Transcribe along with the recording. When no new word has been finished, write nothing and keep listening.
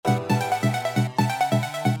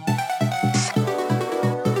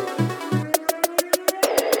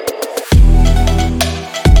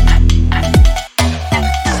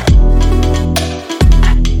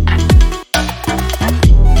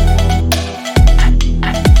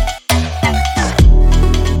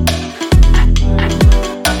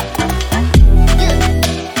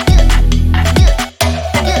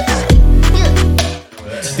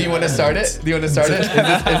start it? Do you want to start it?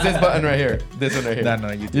 Is this button right here? This one right here.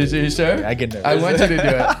 No, you do. You sure? I get nervous. I want you to do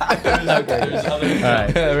it. Okay. All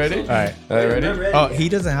right. Ready? All right. Ready? Oh, he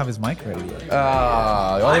doesn't have his mic ready yet.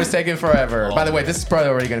 Oh, always taking forever. By the way, this is probably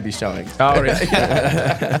already going to be showing. Oh, really? You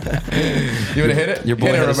want to hit it? Your boy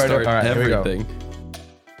hit it, had to Roberto. start All right, here we go. everything.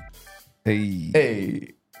 Hey.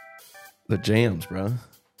 Hey. The jams, bro.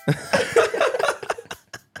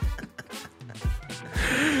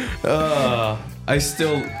 I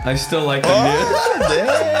still like the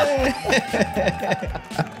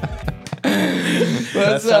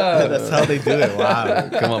That's how they do it. Wow.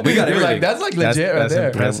 Come on, we got You're everything. like, that's like legit That's right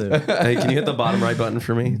there. impressive. Hey, can you hit the bottom right button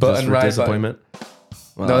for me? Button Just for right disappointment.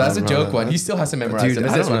 Well, No, that's a I don't joke know. one. He still has to memorize Dude, them.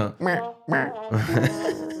 It's I this don't one.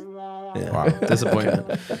 Yeah. Wow.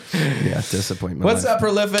 Disappointment. Yeah, disappointment. What's up,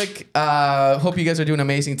 Prolific? Hope you guys are doing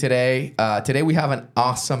amazing today. Today we have an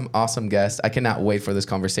awesome guest. I cannot wait for this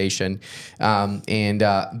conversation.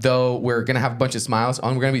 Though we're going to have a bunch of smiles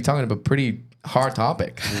on, we're going to be talking about a pretty hard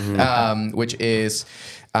topic, which is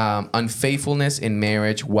unfaithfulness in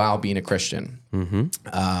marriage while being a Christian.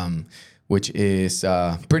 Which is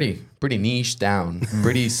pretty niche down,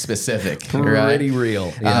 pretty specific, Pretty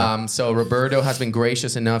real. Yeah. So Roberto has been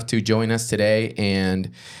gracious enough to join us today and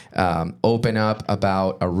open up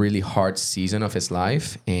about a really hard season of his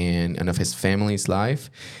life and of his family's life.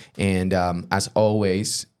 And as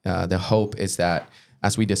always, the hope is that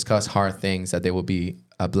as we discuss hard things, that they will be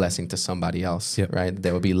a blessing to somebody else, right?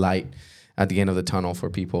 There will be light at the end of the tunnel for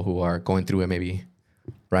people who are going through it maybe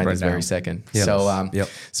right this now. very second. Yes.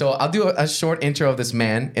 So I'll do a short intro of this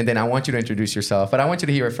man, and then I want you to introduce yourself, but I want you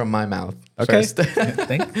to hear it from my mouth Okay. first.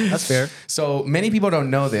 That's fair. So many people don't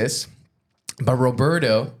know this, but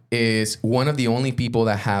Roberto is one of the only people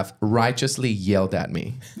that have righteously yelled at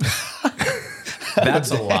me.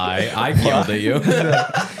 That's a lie. I yelled at you.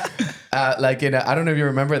 I don't know if you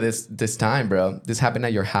remember this time, bro. This happened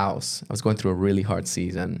at your house. I was going through a really hard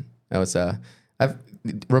season.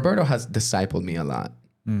 Roberto has discipled me a lot.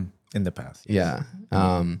 In the past. Yeah.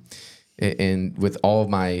 And with all of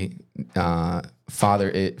my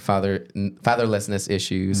fatherlessness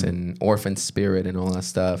issues and orphan spirit and all that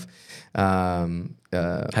stuff. Had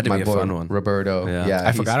to my be a boy, fun one. Roberto. Yeah.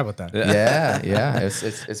 I forgot about that. Yeah.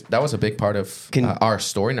 It's that was a big part of our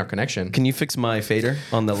story and our connection. Can you fix my fader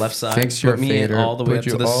on the left side? Fix your Put me fader. all the way up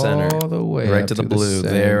Put to the you center. all the way right up to the blue. center.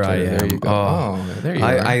 There I am. There you go. Oh, there you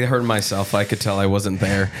are. I heard myself. I could tell I wasn't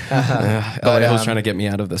there. Alejo was trying to get me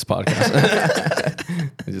out of this podcast.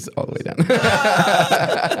 Just all the way down.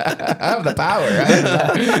 I have the power.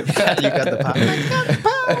 Right? You got the power.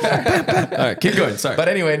 All right, keep going. Sorry. But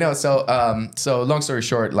anyway, no. So long story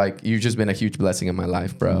short, like you've just been a huge blessing in my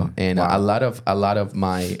life, bro. And a lot of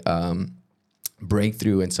my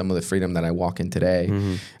breakthrough and some of the freedom that I walk in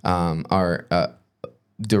today are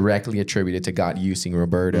directly attributed to God using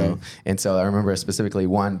Roberto. And so I remember specifically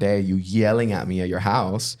one day you yelling at me at your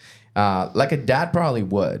house, like a dad probably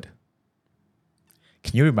would.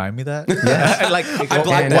 Can you remind me that? Yeah. What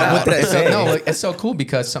did I say? It's so cool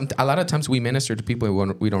because a lot of times we minister to people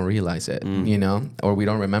and we don't realize it, or we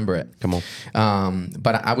don't remember it. Come on.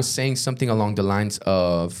 But I was saying something along the lines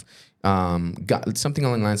of God's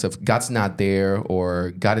not there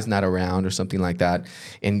or God is not around or something like that.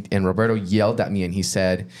 And Roberto yelled at me and he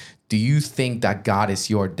said, "Do you think that God is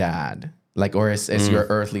your dad? Like, or is your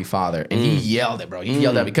earthly father?" And he yelled it, bro. He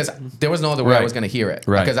yelled it because there was no other way I was going to hear it.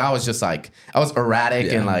 Right. Because I was just like, I was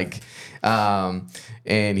erratic and like,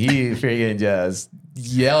 and he freaking just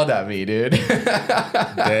yelled at me, dude.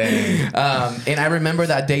 Dang. And I remember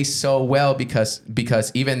that day so well because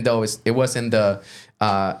even though it wasn't the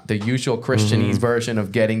usual Christianese version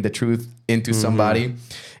of getting the truth into somebody,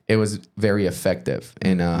 it was very effective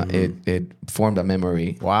and it formed a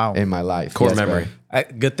memory in my life. Core memory.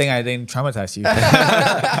 Good thing I didn't traumatize you.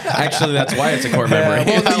 Actually, that's why it's a core memory.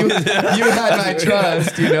 Well, you had my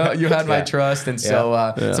trust, you had my trust. And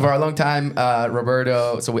so for a long time,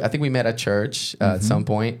 Roberto, I think we met at church at some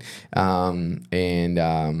point. And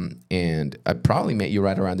I probably met you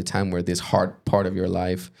right around the time where this hard part of your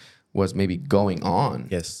life was maybe going on.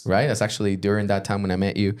 Yes. Right? That's actually during that time when I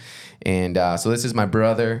met you. And so this is my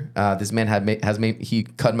brother. This man he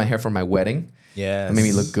cut my hair for my wedding. Yes. It made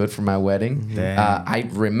me look good for my wedding. I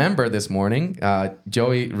remember this morning,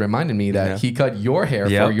 Joey reminded me that he cut your hair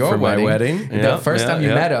for your wedding. My wedding. The first time you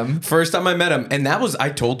met him. First time I met him. And that was, I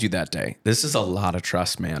told you that day, this is a lot of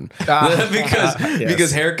trust, man.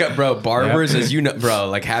 Because haircut, bro, barbers, as you know, bro,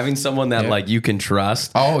 like having someone that like you can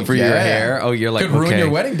trust for your hair. Oh, you're like, could ruin your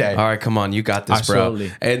wedding day. All right, come on, you got this, Absolutely.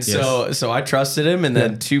 bro. And so I trusted him. And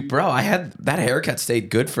then bro, I had that haircut stayed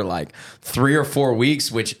good for like 3 or 4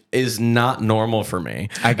 weeks, which is not normal normal for me.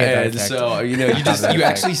 I get that and effect. so you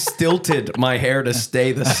actually stilted my hair to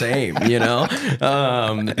stay the same.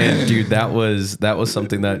 And dude, that was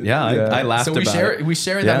something that I laughed So about. we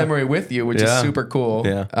share that memory with you, which is super cool.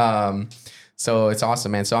 Yeah. So it's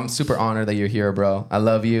awesome, man. So I'm super honored that you're here, bro. I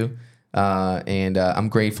love you. And I'm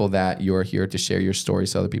grateful that you're here to share your story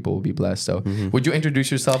so other people will be blessed. So would you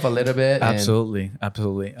introduce yourself a little bit? Absolutely.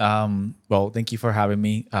 Well, thank you for having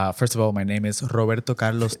me. First of all, my name is Roberto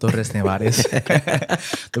Carlos Torres Nevares.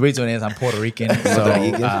 The reason is I'm Puerto Rican.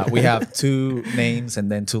 So we have 2 names and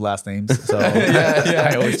then 2 last names. So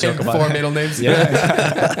I always joke about 4 middle names.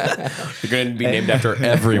 Yeah. You're going to be named after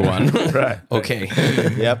everyone. Right. Okay.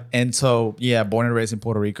 Yep. And so, born and raised in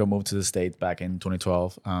Puerto Rico, moved to the States back in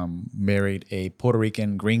 2012. Married a Puerto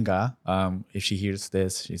Rican gringa. If she hears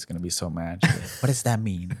this, she's going to be so mad. She's like, what does that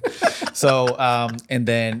mean? So, and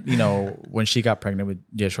then, when she got pregnant with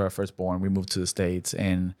Yeshua, our firstborn, we moved to the States.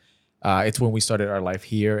 And it's when we started our life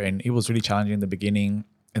here. And it was really challenging in the beginning.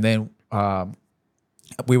 And then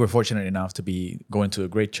we were fortunate enough to be going to a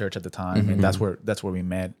great church at the time. And that's where we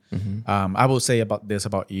met. I will say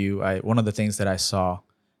about you. One of the things that I saw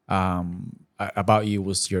about you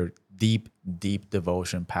was your deep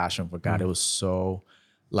devotion, passion for God. It was so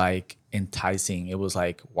enticing. It was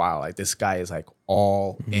like, wow, this guy is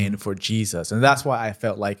all in for Jesus. And that's why I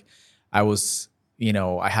felt like I was,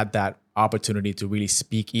 I had that opportunity to really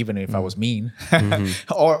speak, even if I was mean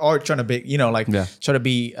or trying to be, trying to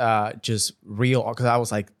be just real. Because I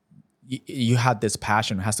was like, you had this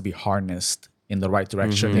passion. It has to be harnessed in the right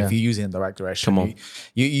direction. If you use it in the right direction. Come on.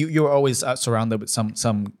 You were always surrounded with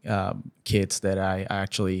some kids that I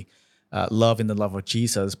actually love in the love of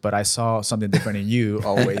Jesus, but I saw something different in you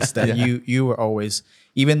always, that you were always,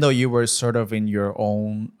 even though you were sort of in your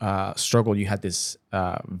own struggle, you had this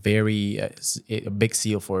very big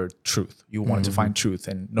zeal for truth. You wanted to find truth,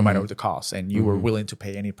 and no matter what the cost, and you were willing to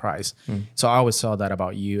pay any price. So I always saw that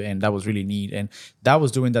about you, and that was really neat. And that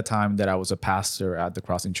was during that time that I was a pastor at the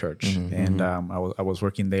Crossing Church, and I was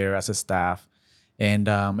working there as a staff, and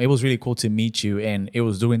it was really cool to meet you. And it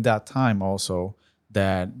was during that time also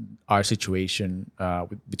that our situation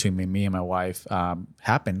between me and my wife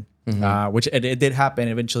happened, which it did happen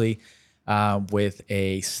eventually with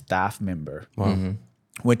a staff member,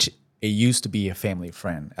 which it used to be a family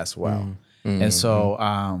friend as well. And so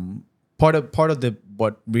part of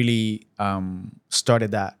what really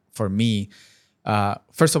started that for me,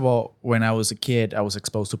 first of all, when I was a kid, I was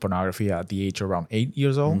exposed to pornography at the age of around 8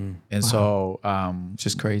 years old. And so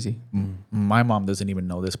just crazy. My mom doesn't even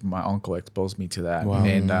know this, but my uncle exposed me to that.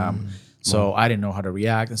 And so I didn't know how to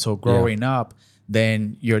react. And so growing up,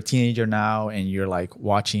 then you're a teenager now and you're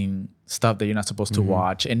watching stuff that you're not supposed to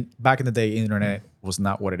watch. And back in the day, internet was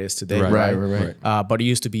not what it is today. Right. But it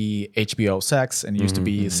used to be HBO Sex, and it used to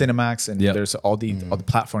be Cinemax, and there's all the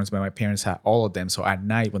platforms. But my parents had all of them. So at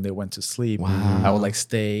night when they went to sleep, I would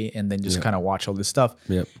stay and then just kind of watch all this stuff.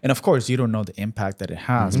 And of course, you don't know the impact that it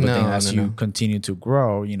has. But then as you continue to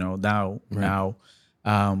grow, now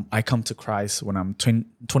I come to Christ when I'm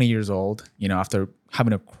 20 years old, after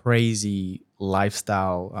having a crazy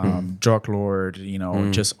lifestyle, drug lord,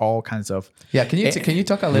 just all kinds of. Yeah, can you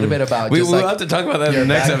talk a little bit about? We'll have to talk about that in the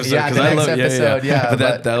next episode. Yeah, the next episode. Yeah,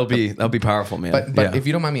 but that'll be powerful, man. But if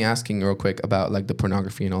you don't mind me asking real quick about the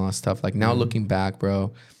pornography and all that stuff, now looking back,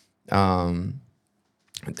 bro,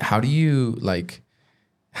 how do you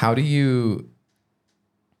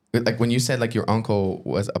when you said your uncle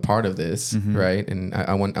was a part of this, right? And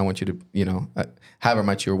I want you to however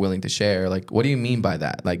much you're willing to share. What do you mean by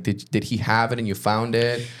that? Did he have it and you found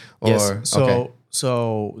it? Or, yes.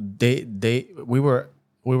 So we were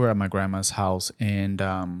at my grandma's house, and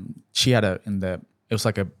she had it was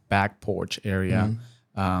like a back porch area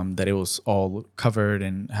that it was all covered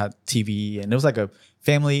and had TV, and it was like a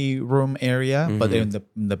family room area, but in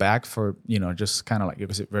the back for just kind of it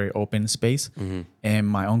was a very open space. And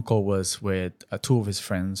my uncle was with 2 of his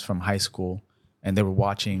friends from high school, and they were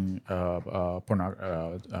watching a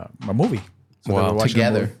movie. So they were watching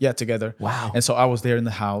together. Together. Wow. And so I was there in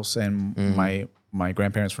the house, and my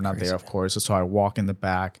grandparents were not there, of course. So I walk in the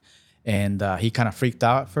back. And he kind of freaked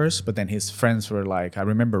out at first, but then his friends were like, I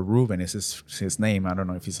remember Ruben is his name. I don't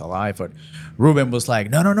know if he's alive, but Ruben was like,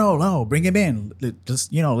 no, bring him in.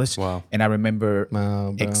 Just, let's. Wow. And I remember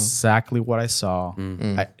exactly what I saw.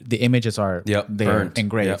 The images are there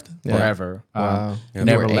engraved forever. Wow.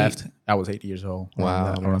 Never left. I was 8 years old.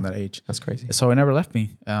 Wow. Around that age. That's crazy. So it never left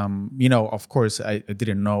me. Of course, I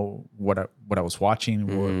didn't know what I was watching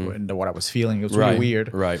or what I was feeling. It was really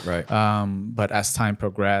weird. Right. But as time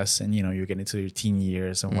progressed, and you get into your teen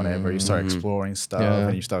years and whatever, you start exploring stuff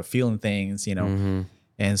and you start feeling things,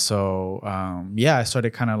 And so, I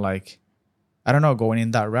started kind of like, I don't know, going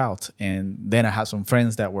in that route. And then I had some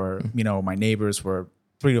friends that were, my neighbors were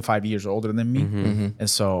 3 to 5 years older than me. And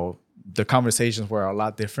so the conversations were a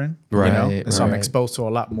lot different, And so I'm exposed to a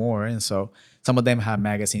lot more. And so some of them had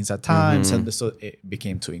magazines at times, and so it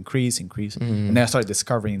became to increase. And then I started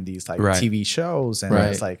discovering these like TV shows, and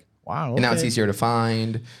it's like, wow. Okay. And now it's easier to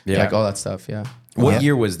find, like all that stuff. Yeah. What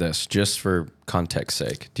year was this? Just for context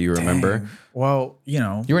sake, do you remember? Dang. Well, you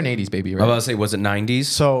were an 80s baby, right? I was about to say, was it 90s?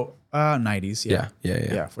 So 90s,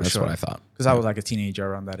 yeah, for That's sure. what I thought. Because I was like a teenager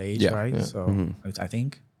around that age, right? Yeah. So I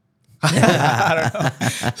think. I don't know.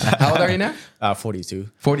 How old are you now? 42.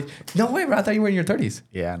 40. No way, bro. I thought you were in your 30s.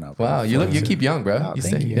 Yeah, no. Wow, you keep young, bro. Oh, you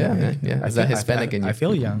thank stay, you. yeah, man. Yeah. Is that Hispanic in you? I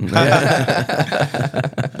feel young.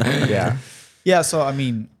 Yeah. So I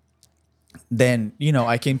mean, then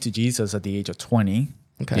I came to Jesus at the age of 20,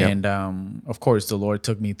 and of course the Lord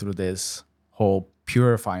took me through this whole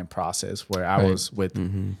purifying process where I was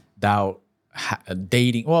without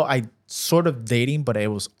dating. Well, I sort of dating, but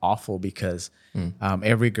it was awful because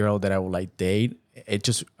every girl that I would like date, it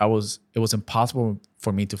was impossible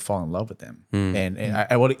for me to fall in love with them. And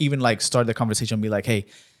I would even like start the conversation and be like, hey,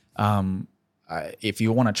 if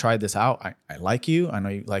you want to try this out, I like you. I know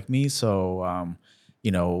you like me. So,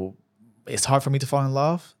 it's hard for me to fall in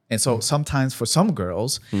love. And so sometimes for some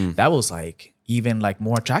girls, that was like even like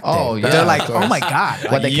more attractive. Oh, yeah. They're like, oh my God,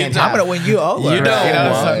 what they can't have. I'm gonna win you over. You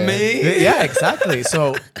don't want me. Yeah, exactly.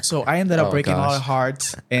 So I ended up breaking a lot of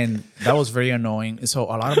hearts, and that was very annoying. And so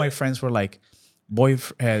a lot of my friends were like,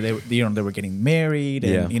 they were getting married,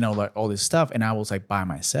 and like all this stuff, and I was like by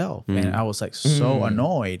myself, and I was like so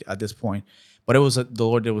annoyed at this point. But it was the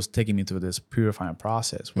Lord that was taking me through this purifying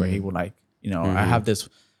process where He would like, I have this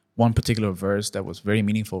one particular verse that was very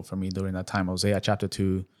meaningful for me during that time, Hosea chapter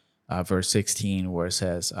 2, verse 16, where it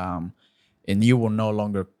says, and you will no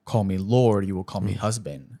longer call me Lord, you will call me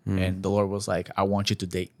husband. And the Lord was like, I want you to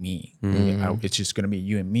date me. It's just going to be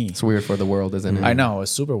you and me. It's weird for the world, isn't it? I know,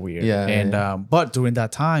 it's super weird. Yeah. And but during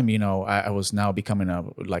that time, I was now becoming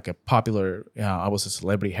a popular. I was a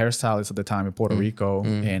celebrity hairstylist at the time in Puerto Rico,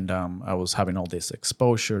 and I was having all this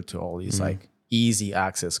exposure to all these like easy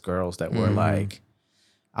access girls that were like,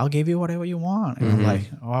 I'll give you whatever you want. And I'm like,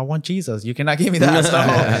 oh, I want Jesus. You cannot give me that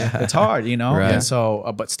stuff. It's hard, Right. And so,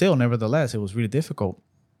 but still, nevertheless, it was really difficult.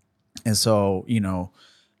 And so,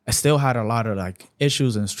 I still had a lot of like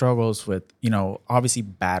issues and struggles with, obviously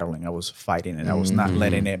battling. I was fighting, and I was not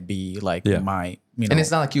letting it be like my, And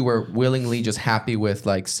it's not like you were willingly just happy with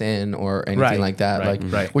like sin or anything like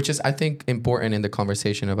that. Which is, I think, important in the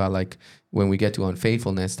conversation about like when we get to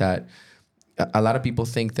unfaithfulness, that a lot of people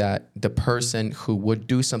think that the person who would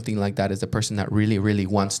do something like that is the person that really, really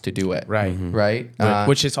wants to do it. Right. Right.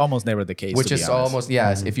 Which is almost never the case. Which is almost,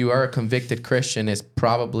 yes. If you are a convicted Christian, it's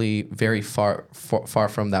probably very far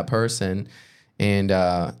from that person. And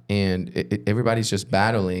everybody's just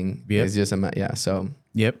battling. It's just, so.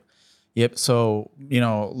 Yep. So,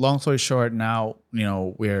 long story short, now,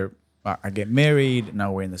 I get married.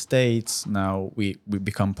 Now we're in the States. Now we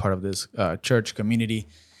become part of this church community.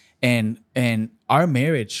 And our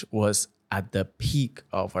marriage was at the peak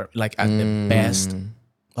of our, like at the best,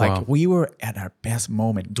 like we were at our best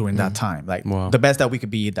moment during that time, like the best that we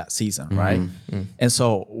could be that season, right? And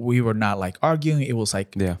so we were not like arguing. It was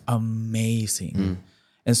like amazing.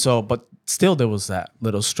 And so, but still there was that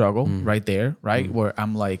little struggle right there, right? Where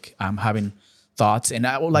I'm having thoughts, and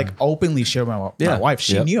I would like openly share with my wife.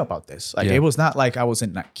 She knew about this. Like it was not like I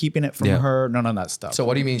wasn't not keeping it from her. None of that stuff. So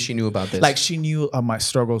what do you mean she knew about this? Like she knew of my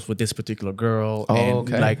struggles with this particular girl,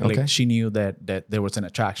 like she knew that there was an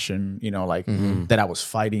attraction, that I was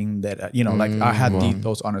fighting, that like I had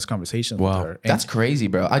those honest conversations with her. And that's crazy,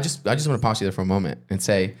 bro. I just want to pause you there for a moment and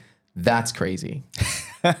say that's crazy.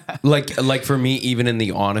 like for me, even in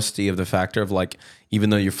the honesty of the factor of like, even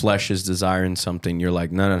though your flesh is desiring something, you're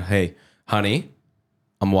like, no, hey, honey,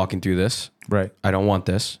 I'm walking through this. Right. I don't want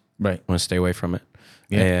this. Right. I want to stay away from it.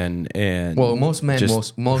 Yeah. And well, most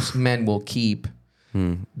men will keep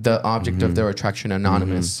the object of their attraction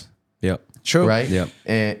anonymous. Yep. True. Right. Yep.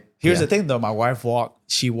 And here's the thing, though. My wife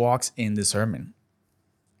walks in discernment.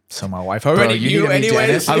 So my wife already knew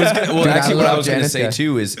anyways. I was actually what I was going to say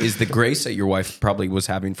too is the grace that your wife probably was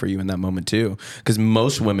having for you in that moment too, because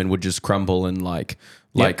most women would just crumble and like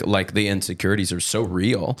the insecurities are so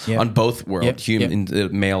real on both worlds,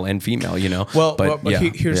 male and female, Well, but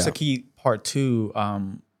here's the key part too.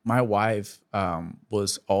 My wife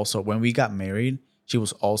was also, when we got married, she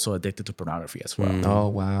was also addicted to pornography as well. Oh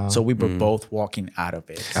wow! So we were both walking out of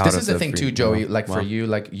it. This is the thing too, Joey. Like for you,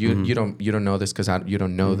 like you don't know this because you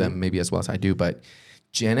don't know them maybe as well as I do, but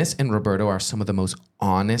Janice and Roberto are some of the most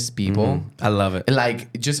honest people. I love it.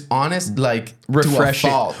 Like just honest, like Refreshing.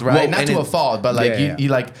 to a fault, right? Well, Not to a fault, but like you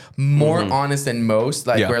like more honest than most.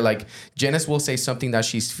 Like where like Janice will say something that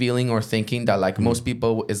she's feeling or thinking that like most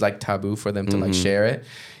people is like taboo for them to like share it.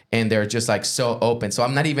 And they're just like so open. So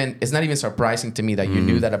it's not even surprising to me that you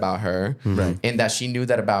knew that about her and that she knew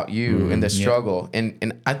that about you and the struggle.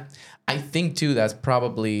 And I think too, that's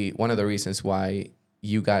probably one of the reasons why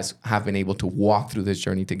you guys have been able to walk through this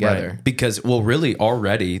journey together. Right. Because, well, really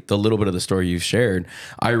already the little bit of the story you've shared,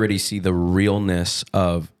 I already see the realness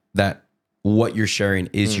of that. What you're sharing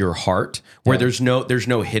is your heart, where there's no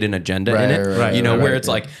hidden agenda in it. Right, you know, where it's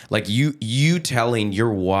like you telling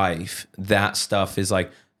your wife that stuff is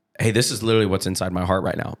like, hey, this is literally what's inside my heart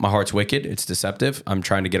right now. My heart's wicked. It's deceptive. I'm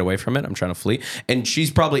trying to get away from it. I'm trying to flee. And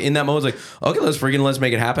she's probably in that mode like, okay, let's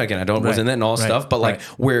make it happen again. Wasn't that and all stuff. But like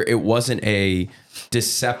where it wasn't a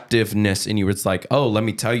deceptiveness in you, it's like, oh, let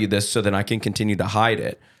me tell you this so then I can continue to hide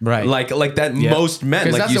it. Right. Like that most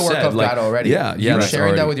men, like that's you the work said. of God already. Yeah. You're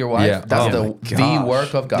sharing that with your wife. That's the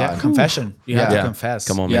work of God. Yeah, confession. You have to confess.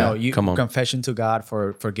 Come on, man. Come on. Confession to God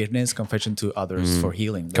for forgiveness, confession to others for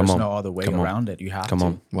healing. There's no other way around it. You have to.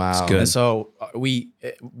 On. Wow. It's good. And so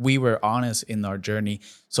we were honest in our journey.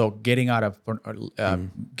 So getting out of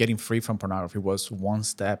getting free from pornography was one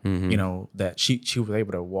step. You know, that she was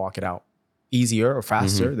able to walk it out easier or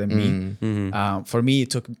faster than me. For me, it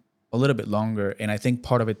took a little bit longer, and I think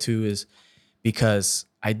part of it too is because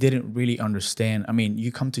I didn't really understand. I mean,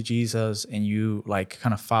 you come to Jesus and you like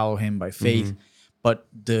kind of follow him by faith, but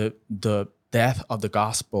the depth of the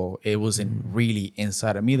gospel, it wasn't really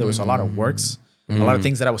inside of me. There was a lot of works. A lot of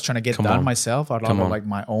things that I was trying to get done myself. A lot of like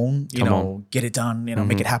my own, you know, get it done, you know,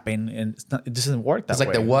 make it happen. And it doesn't work that way. It's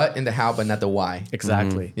like the what and the how, but not the why.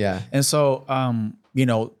 Exactly. Yeah. And so, you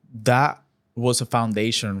know, that was a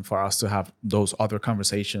foundation for us to have those other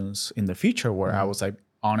conversations in the future where I was like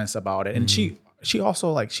honest about it. And she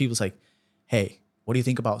also like, she was like, hey, what do you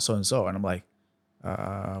think about so-and-so? And I'm like,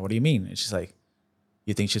 what do you mean? And she's like,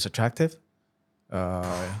 you think she's attractive?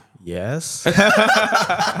 Yes.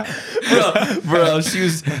 bro,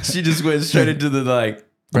 she just went straight into the like,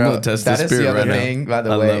 bro, I'm gonna test that the is the spirit other right thing, by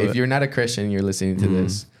the way. If you're not a Christian, you're listening to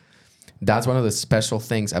this. That's one of the special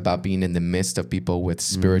things about being in the midst of people with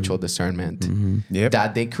spiritual discernment.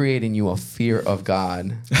 That they create in you a fear of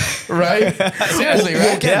God. Right? Seriously,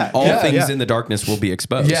 right? All things in the darkness will be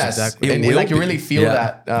exposed. Yes, exactly. And like you really feel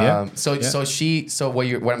that. So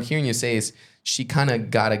what I'm hearing you say is she kind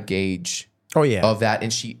of got a gauge of that,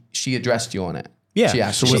 and she addressed you on it.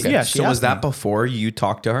 Yeah. So was that before you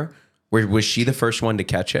talked to her? Was she the first one to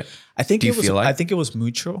catch it? I think I think it was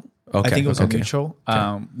mutual. Okay. I think it was mutual.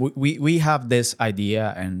 We have this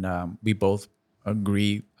idea, and we both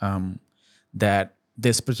agree that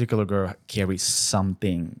this particular girl carries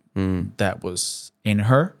something that was in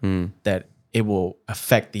her that it will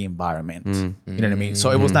affect the environment. You know what I mean?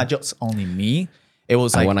 So it was not just only me. It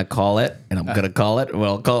was like, I want to call it, and I'm going to call it.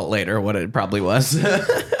 Well, I'll call it later what it probably was.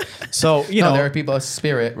 So, you know, there are people of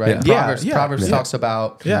spirit, right? Proverbs talks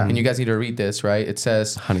about, and you guys need to read this, right? It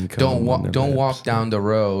says, don't walk down the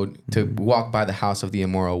road to walk by the house of the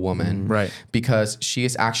immoral woman. Right. Because she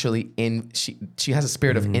is actually she has a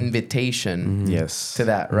spirit of invitation to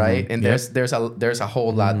that, right? And there's a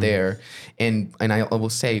whole lot there. And I will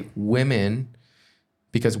say women,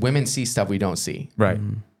 because women see stuff we don't see. Right.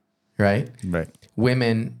 Right? Right.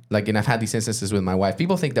 Women, like, and I've had these instances with my wife.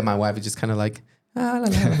 People think that my wife is just kind of like,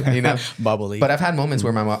 you know, bubbly. But I've had moments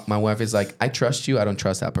where my wife is like, I trust you, I don't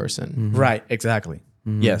trust that person. Right, exactly.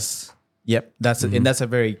 Yes. Yep. And that's a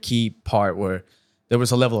very key part where there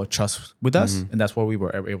was a level of trust with us, and that's why we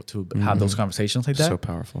were able to have those conversations like that. So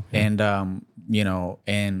powerful. Yeah. And you know,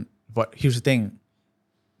 but here's the thing.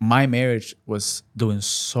 My marriage was doing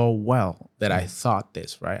so well that I thought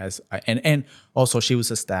this, right? And also she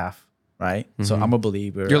was a staff. Right, so I'm a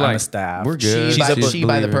believer. I'm a staff. We're good. She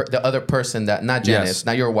by the other person that not Janice,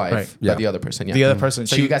 not your wife, but the other person. Yeah, the other person.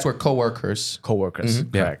 So you guys were co-workers.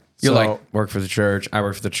 Correct. You're like, work for the church. I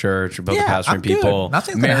work for the church. We're both pastoring people.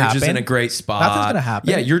 Nothing's Marriage is in a great spot. Nothing's gonna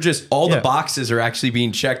happen. Yeah, you're just all the boxes are actually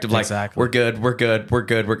being checked of like, we're good.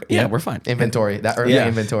 We're fine. Inventory, that early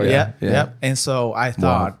inventory. Yeah. And so I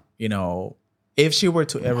thought, you know, if she were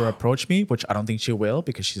to ever approach me, which I don't think she will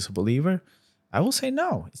because she's a believer, I will say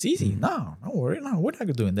no. It's easy. No, don't worry. No, we're not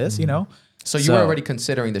doing this. You know. So you were already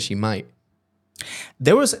considering that she might.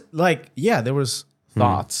 There was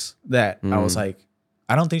thoughts that I was like,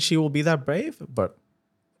 I don't think she will be that brave, but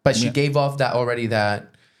she gave off that already.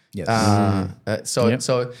 That yes.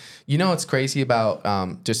 So you know what's crazy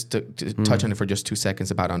about just to touch on it for just 2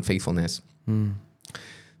 seconds about unfaithfulness.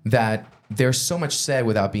 that there's so much said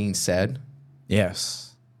without being said.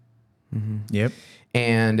 Yes. Yep.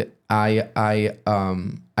 And I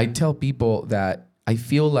tell people that I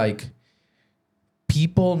feel like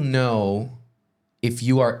people know if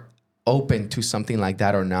you are open to something like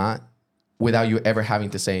that or not without you ever having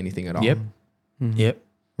to say anything at all. Yep. Yep.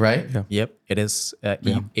 Right? Yeah. Yep. It is.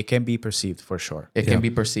 It can be perceived for sure. It can be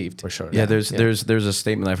perceived for sure. Yeah. There's a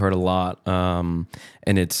statement I've heard a lot, and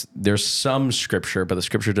there's some scripture, but the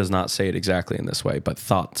scripture does not say it exactly in this way. But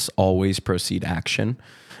thoughts always precede action.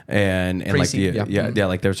 And Precede,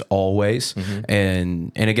 like there's always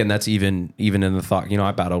and again that's even in the thought,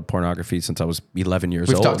 I battled pornography since I was 11 years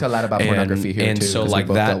old. We've talked a lot about pornography here and too, so like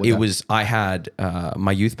that it was I had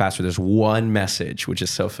my youth pastor, there's one message, which is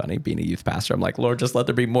so funny being a youth pastor. I'm like, Lord, just let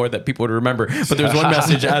there be more that people would remember. But there's one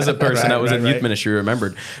message as a person that was in youth ministry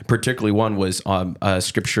remembered. Particularly one was a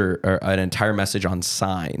scripture or an entire message on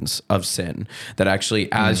signs of sin, that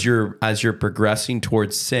actually as you're progressing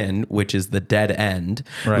towards sin, which is the dead end,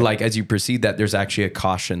 like as you proceed that, there's actually a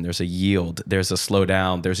caution, there's a yield, there's a slow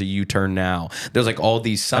down, there's a U-turn now. There's like all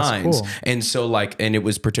these signs. Cool. And so like, and it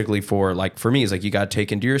was particularly for me, it's like, you got to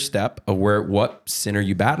take into your step of what sin are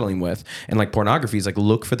you battling with? And like pornography is like,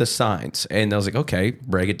 look for the signs. And I was like, okay,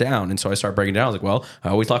 break it down. And so I started breaking it down. I was like, well, I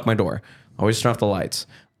always lock my door. I always turn off the lights.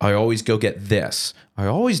 I always go get this. I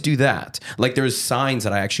always do that. Like there's signs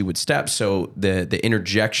that I actually would step. So the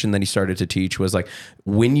interjection that he started to teach was like,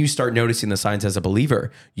 when you start noticing the signs as a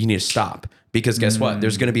believer, you need to stop, because guess what?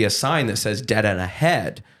 There's going to be a sign that says dead end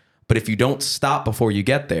ahead. But if you don't stop before you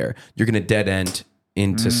get there, you're going to dead end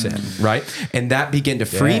into sin, right? And that began to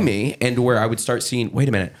free me, and where I would start seeing, wait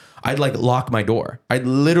a minute, I'd like lock my door. I'd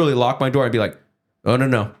literally lock my door. I'd be like, oh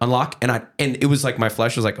no, unlock. And it was like, my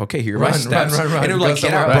flesh was like, okay, here are my steps. Run. And it was like,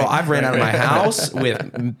 get out, bro. I've ran out of my house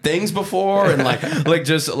with things before, and like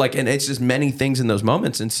and it's just many things in those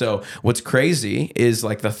moments. And so what's crazy is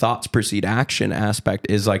like the thoughts precede action aspect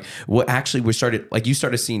is like what actually you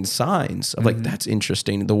started seeing signs of like, that's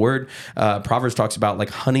interesting. The word Proverbs talks about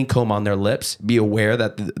like honeycomb on their lips. Be aware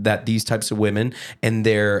that these types of women and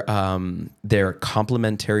their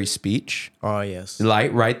complimentary speech. Oh yes.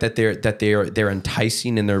 Right. That they're enticing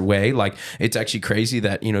in their way. Like it's actually crazy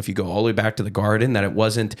that, if you go all the way back to the garden, that it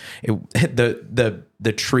wasn't the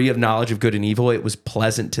tree of knowledge of good and evil. It was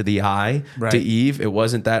pleasant to the eye to Eve. It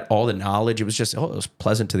wasn't that all the knowledge. It was just, it was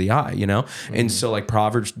pleasant to the eye, And so like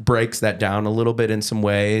Proverbs breaks that down a little bit in some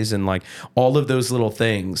ways. And like all of those little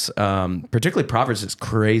things, particularly Proverbs is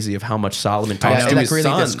crazy of how much Solomon talks to his really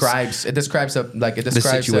sons. describes the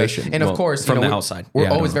situation. And of course, from the outside. We're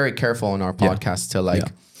always very careful in our podcast to like,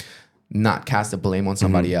 not cast the blame on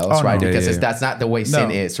somebody else, right? Because that's not the way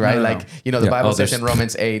sin is, right? The Bible says in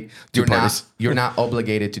Romans 8, you're not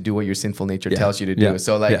obligated to do what your sinful nature tells you to do.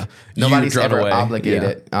 So nobody's ever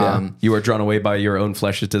obligated. You are drawn away by your own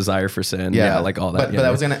flesh's desire for sin. Like all that. But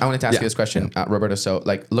I wanted to ask you this question, Roberto. So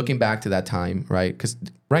like looking back to that time, right? Because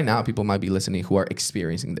right now people might be listening who are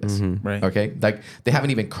experiencing this, right? Okay, like they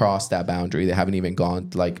haven't even crossed that boundary. They haven't even gone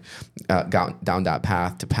down that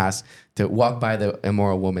path to walk by the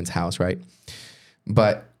immoral woman's house, right?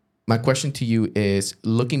 But my question to you is,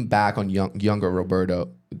 looking back on younger Roberto,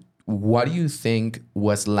 what do you think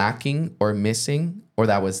was lacking or missing, or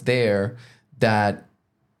that was there that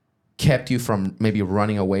kept you from maybe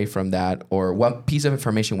running away from that, or what piece of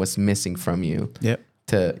information was missing from you?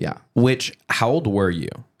 How old were you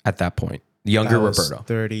at that point? Younger Roberto?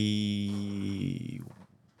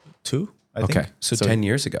 32, I think. Okay, so 10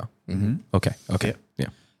 years ago. Mm-hmm. Okay. Yeah.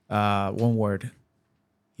 One word: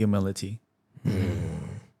 humility.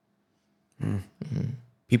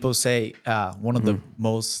 People say one of the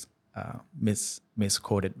most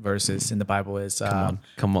misquoted verses in the Bible is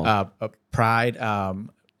come on. Pride.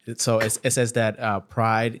 So it says that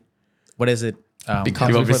pride. What is it? Be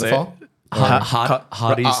confident before the fall.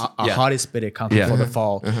 Haughty spirit comes before the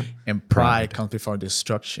fall, and pride comes before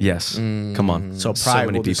destruction. Yes, come on. So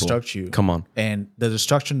pride will destruct you. Come on, and the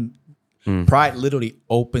destruction. Pride literally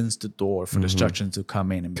opens the door for destruction to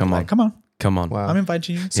come in and be like, come on. Wow. I'm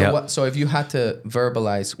inviting you. So if you had to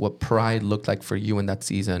verbalize what pride looked like for you in that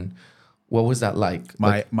season, what was that like?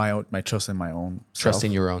 My trust in my own self.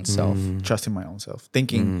 Trusting your own self. Trusting my own self.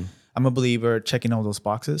 Thinking I'm a believer, checking all those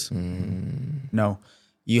boxes. No.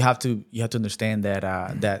 You have to understand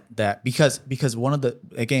that because one of the,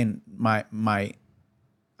 again,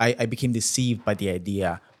 I became deceived by the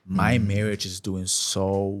idea my marriage is doing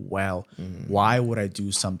so well. Why would I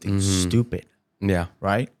do something stupid? Yeah.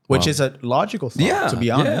 Right? Which is a logical thought, to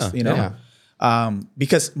be honest.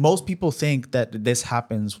 Because most people think that this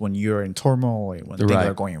happens when you're in turmoil, when things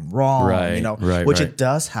are going wrong, which it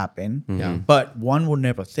does happen. But one would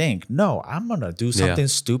never think, no, I'm gonna do something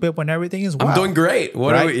stupid when everything is well. I'm doing great.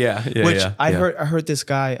 I heard this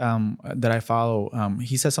guy that I follow.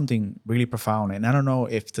 He said something really profound, and I don't know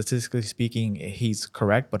if statistically speaking he's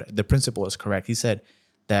correct, but the principle is correct. He said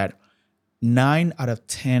that 9 out of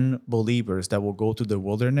 10 believers that will go through the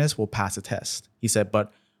wilderness will pass the test. He said,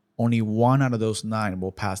 but only 1 out of those 9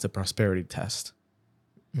 will pass the prosperity test.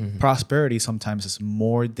 Prosperity sometimes is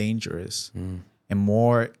more dangerous and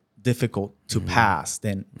more difficult to pass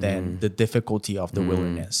than the difficulty of the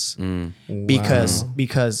wilderness.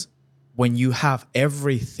 Because when you have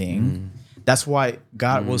everything, that's why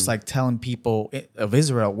God was like telling people of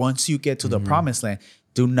Israel, once you get to the promised land,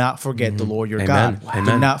 do not forget the Lord your God.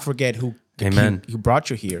 Do not forget who brought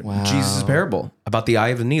you here. Jesus' parable about the eye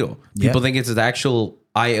of the needle. People think it's the actual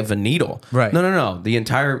eye of a needle. Right. No. The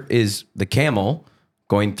entire is the camel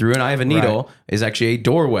going through an eye of a needle is actually a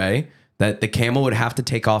doorway that the camel would have to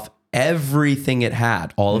take off everything it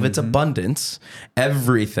had, all of its abundance,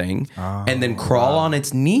 everything, and then crawl on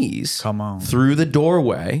its knees through the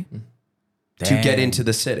doorway to get into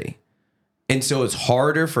the city. And so it's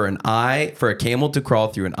harder for a camel to crawl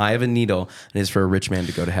through an eye of a needle than it is for a rich man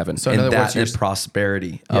to go to heaven. So and that is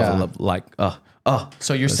prosperity of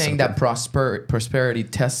So you're saying that prosperity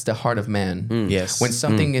tests the heart of man. Yes. When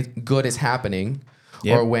something good is happening,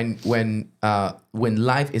 or when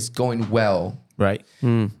life is going well, right?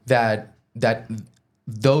 That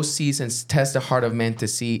those seasons test the heart of men to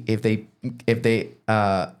see if they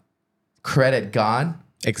credit God.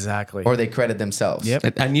 Exactly. Or they credit themselves.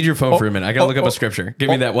 Yep. I need your phone for a minute. I got to look up a scripture. Give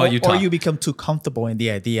me that while you talk. Or you become too comfortable in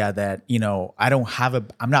the idea that,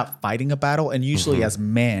 I'm not fighting a battle. And usually as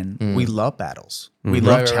men, we love battles. We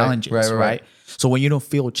love challenges, right? So when you don't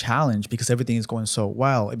feel challenged because everything is going so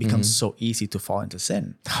well, it becomes so easy to fall into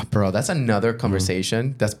sin. Oh, bro, that's another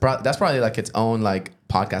conversation. That's probably like its own like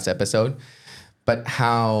podcast episode. But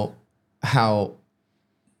how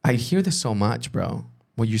I hear this so much, bro.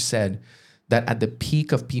 What you said, that at the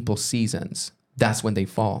peak of people's seasons, that's when they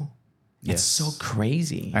fall. Yes. It's so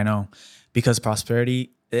crazy. I know. Because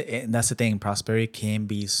prosperity, and that's the thing, prosperity can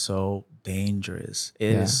be so dangerous.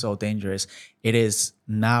 It is so dangerous. It is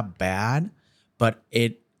not bad, but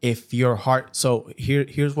if your heart, so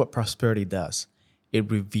here's what prosperity does.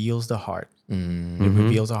 It reveals the heart. It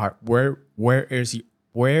reveals the heart. Where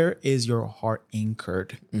is your heart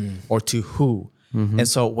anchored, or to who? And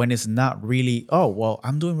so when it's not really,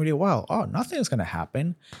 I'm doing really well. Nothing is going to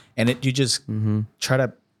happen. And you just try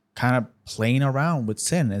to kind of playing around with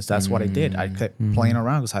sin. That's what I did. I kept playing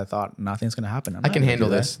around because I thought nothing's going to happen. I can handle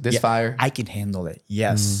this fire. I can handle it.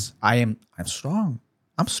 Yes. I'm strong.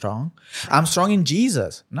 I'm strong. I'm strong in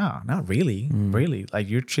Jesus. No, not really. Really. Like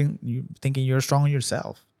you're thinking you're strong in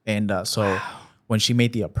yourself. And so when she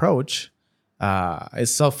made the approach,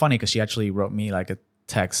 it's so funny because she actually wrote me like a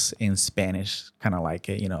text in Spanish, kind of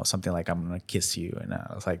like something like, I'm gonna kiss you, and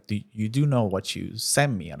I was like, you do know what you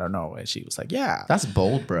sent me? I don't know. And she was like, yeah, that's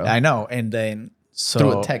bold, bro. I know. And then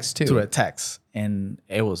through a text too, and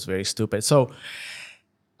it was very stupid. So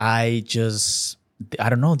I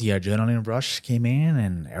don't know, the adrenaline rush came in,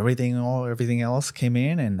 and everything else came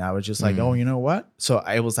in, and I was just like, oh, you know what? So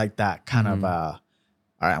it was like that kind of all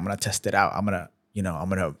right, I'm gonna test it out. I'm gonna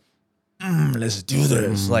let's do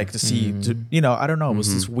this, like to see, I don't know. It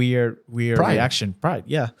was this weird Pride. reaction, pride,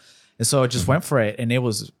 yeah. And so I just went for it, and it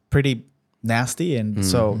was pretty nasty. And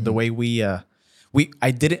so the way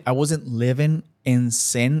I wasn't living in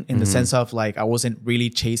sin in the sense of like I wasn't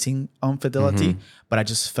really chasing infidelity, but I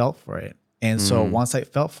just felt for it. And so once I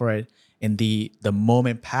felt for it, and the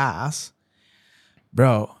moment passed,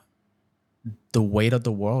 bro, the weight of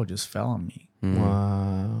the world just fell on me.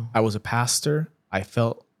 Wow. I was a pastor. I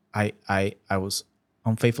felt I was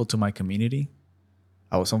unfaithful to my community.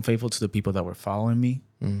 I was unfaithful to the people that were following me.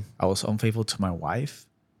 I was unfaithful to my wife,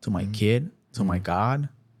 to my kid, to my God.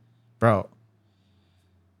 Bro,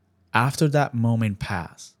 after that moment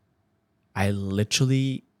passed, I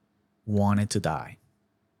literally wanted to die.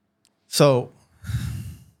 So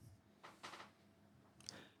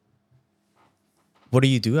what do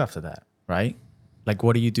you do after that, right? Like,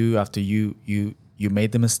 what do you do after you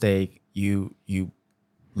made the mistake? You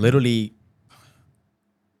literally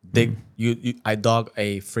I dug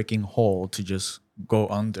a freaking hole to just go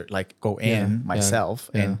under, like go in myself.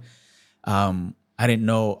 And I didn't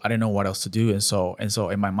know what else to do. And so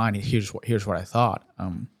in my mind, here's what I thought.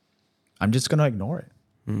 I'm just gonna ignore it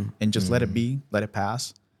and just let it be, let it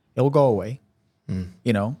pass. It will go away.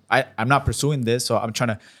 I'm not pursuing this, so I'm trying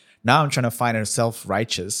to Now I'm trying to find a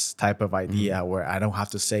self-righteous type of idea where I don't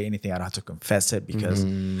have to say anything. I don't have to confess it because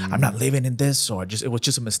I'm not living in this, or it was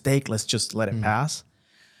just a mistake. Let's just let it pass.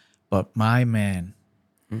 But my man,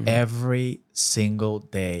 every single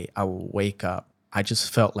day I would wake up, I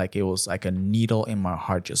just felt like it was like a needle in my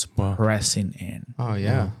heart just pressing in. Oh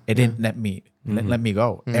yeah. It didn't let me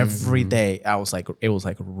go. Every day I was like, it was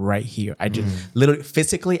like right here. I just literally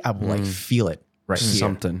physically I would like feel it right here.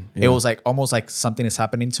 Something. It was like almost like something is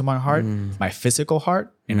happening to my heart, my physical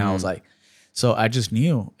heart. And I was like, so I just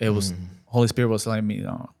knew it was Holy Spirit was telling me,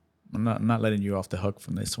 no, I'm not letting you off the hook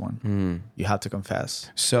from this one. You have to confess.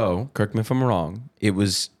 So, correct me if I'm wrong. It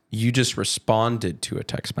was you just responded to a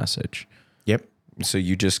text message. Yep. So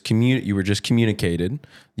you just you were just communicated.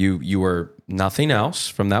 You were nothing else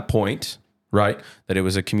from that point, right? That it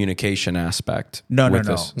was a communication aspect. No. They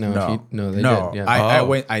did. Yeah. I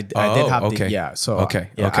went. I did have okay.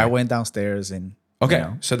 I went downstairs and. Okay, You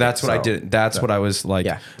know, so that's what I did. That's what I was like.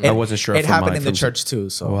 Yeah, I wasn't sure. It happened in the church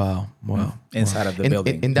too. So Wow. inside of the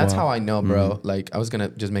building, and that's how I know, bro. Like I was gonna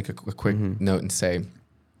just make a quick note and say,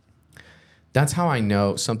 that's how I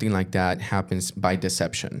know something like that happens by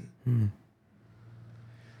deception,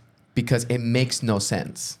 because it makes no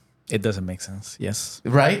sense. it doesn't make sense. Yes.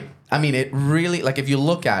 Right? I mean, it really, like, if you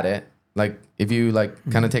look at it, like, if you, like,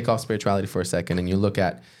 kind of take off spirituality for a second and you look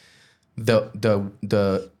at the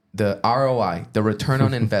ROI, the return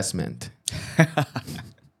on investment,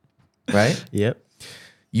 right? Yep.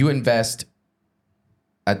 You invest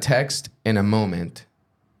a text in a moment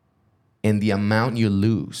and the amount you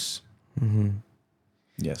lose. Mm-hmm.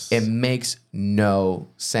 Yes. It makes no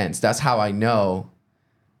sense. That's how I know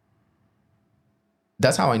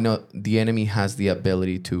the enemy has the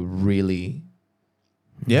ability to really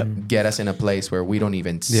get us in a place where we don't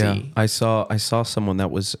even see. Yeah, I saw someone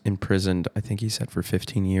that was imprisoned, I think he said for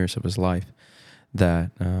 15 years of his life,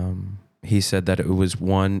 that he said that it was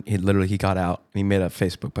he got out, he made a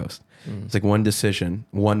Facebook post. It's like one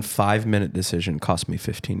 5-minute decision cost me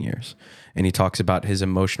 15 years. And he talks about his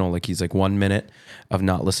emotional, like he's like 1 minute of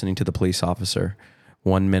not listening to the police officer,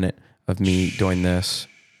 1 minute of me doing this,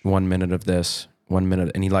 1 minute of this, 1 minute.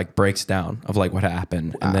 And he like breaks down of like what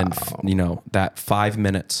happened. Wow. And then, that 5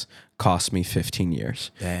 minutes cost me 15 years.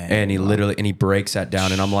 Dang, and he literally, and he breaks that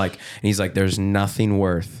down. And I'm like, and he's like, there's nothing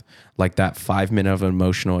worth like that 5 minute of an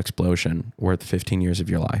emotional explosion worth 15 years of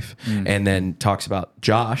your life. And then talks about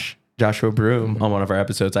Joshua Broom on one of our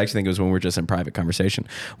episodes. I actually think it was when we were just in private conversation,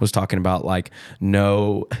 was talking about like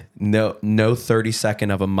no 30-second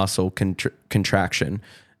of a muscle contraction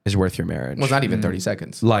is worth your marriage. Well, not even 30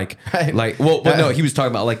 seconds. No, he was talking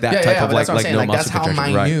about like that type of like no muscle contraction. That's how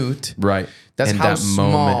minute. Right. That's how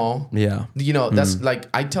small. Yeah. That's like,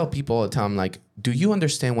 I tell people all the time, like, do you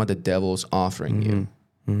understand what the devil's offering you?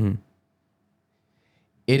 Mm-hmm.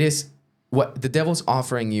 It is, what the devil's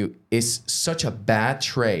offering you is such a bad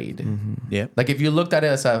trade. Mm-hmm. Yeah. Like if you looked at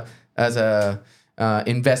it as a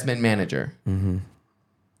investment manager, and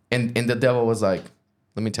the devil was like,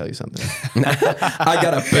 let me tell you something. I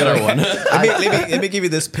got a better one. let me give you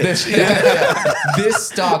this pitch. This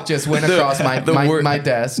stock just went across my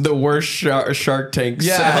desk. The worst Shark Tank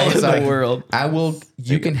sell in the world.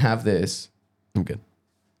 You can have this. I'm good.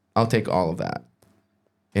 I'll take all of that.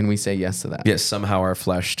 And we say yes to that. Yes, somehow our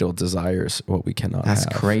flesh still desires what we cannot have.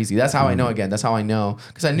 That's crazy. That's how I know, again. That's how I know.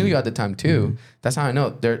 Because I knew you at the time too. That's how I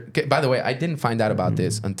know. By the way, I didn't find out about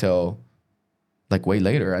this until like way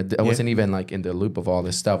later. I wasn't even like in the loop of all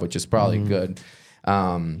this stuff, which is probably good.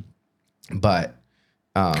 But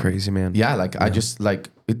crazy, man. Yeah, like I just like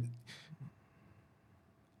it,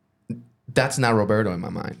 that's not Roberto in my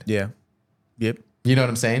mind. Yeah. Yep. You know what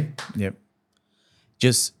I'm saying? Yep.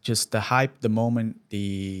 Just the hype, the moment,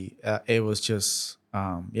 it was just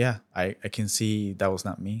I can see that was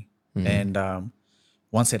not me. And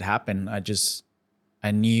once it happened,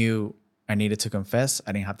 I knew I needed to confess.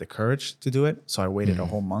 I didn't have the courage to do it, so I waited a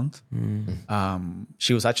whole month.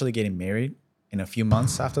 She was actually getting married in a few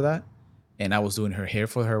months after that, and I was doing her hair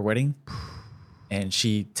for her wedding. And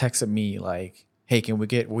she texted me like, "Hey, can we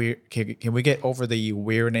get over the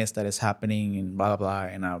weirdness that is happening and blah, blah, blah."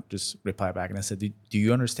 And I'll just reply back. And I said, do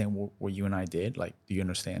you understand what you and I did? Like, do you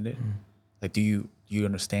understand it? Like, do you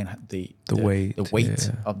understand the weight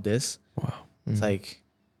of this? Wow. It's like,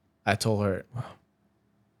 I told her,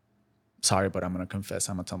 sorry, but I'm going to confess.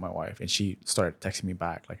 I'm going to tell my wife. And she started texting me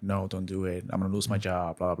back like, no, don't do it. I'm going to lose my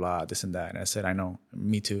job, blah, blah, blah, this and that. And I said, I know,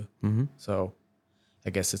 me too. So I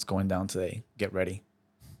guess it's going down today. Get ready.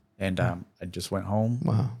 And I just went home.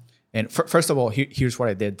 Wow. And first of all, here's what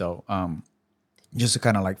I did though. Just to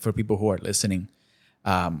kind of like, for people who are listening,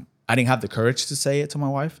 I didn't have the courage to say it to my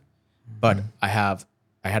wife, but I have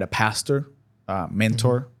I had a pastor,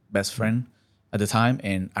 mentor, best friend at the time,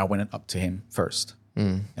 and I went up to him first,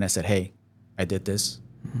 and I said, "Hey, I did this,"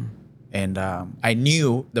 and I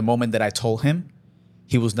knew the moment that I told him,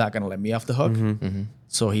 he was not gonna let me off the hook.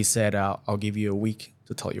 So he said, "I'll give you a week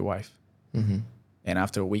to tell your wife, and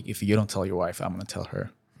after a week, if you don't tell your wife, I'm gonna tell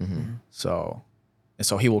her." So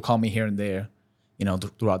he will call me here and there,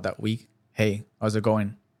 throughout that week. "Hey, how's it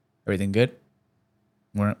going? Everything good?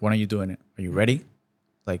 When are you doing it? Are you ready?"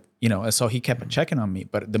 And so he kept checking on me.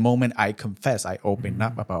 But the moment I confessed, I opened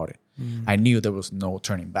up about it. I knew there was no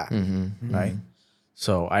turning back, right?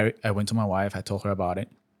 So I went to my wife. I told her about it.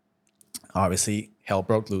 Obviously, hell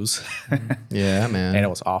broke loose. Yeah, man. And it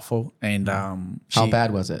was awful. And how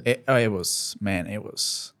bad was it? It was, man, it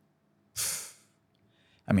was.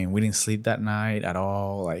 I mean, we didn't sleep that night at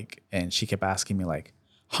all. And she kept asking me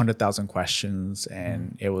 100,000 questions,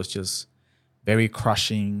 and it was just very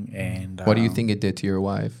crushing. And what do you think it did to your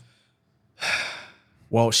wife?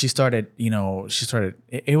 Well, she started.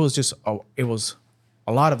 It was just it was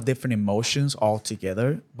a lot of different emotions all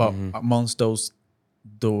together. But amongst those,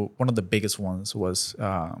 one of the biggest ones was,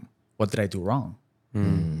 what did I do wrong?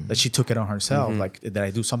 That she took it on herself. Did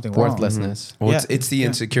I do something wrong? Worthlessness. Well, it's the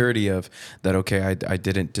insecurity of that. Okay, I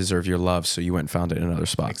didn't deserve your love, so you went and found it in another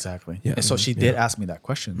spot. Exactly. Yeah. And so she did ask me that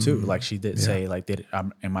question too. She did say,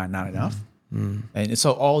 am I not enough? And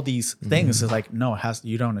so all these things is no,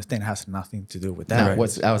 you don't understand. It has nothing to do with that. No,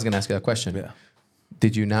 I was going to ask you that question. Yeah.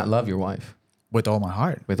 Did you not love your wife? With all my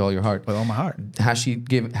heart. With all your heart. With all my heart. Has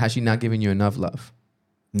she not given you enough love?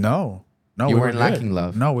 No. You weren't lacking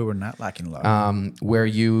love. No, we were not lacking love.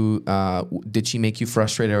 Did she make you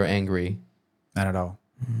frustrated or angry? Not at all.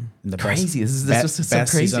 Crazy. This was so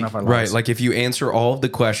crazy. Season of our lives. Right. If you answer all of the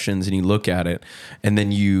questions and you look at it, and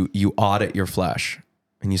then you audit your flesh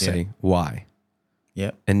and you say, why?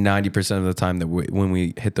 Yeah. And 90% of the time when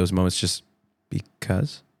we hit those moments, just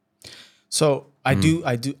because. So I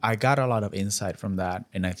got a lot of insight from that.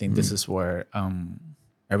 And I think this is where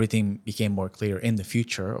everything became more clear in the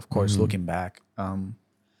future, of course, looking back.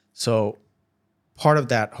 So part of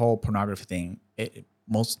that whole pornography thing,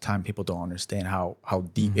 most of the time people don't understand how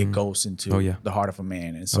deep it goes into the heart of a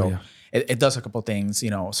man. And so it does a couple of things,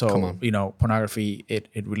 So, pornography,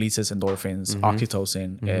 it releases endorphins,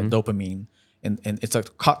 oxytocin, dopamine, and it's a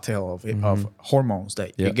cocktail of hormones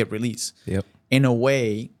that you get released. Yep. In a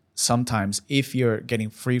way, sometimes if you're getting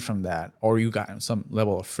free from that, or you got some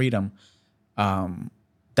level of freedom,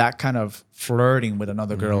 that kind of flirting with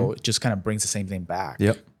another girl just kind of brings the same thing back.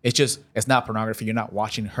 Yep. It's not pornography. You're not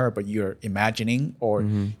watching her, but you're imagining, or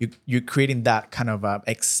you're creating that kind of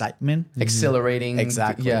excitement, exhilarating.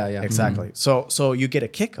 Exactly. Yeah. Exactly. So you get a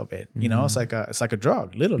kick of it. It's like a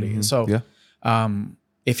drug, literally. And so,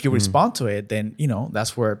 if you respond to it, then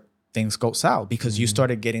that's where things go south, because you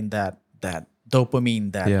started getting that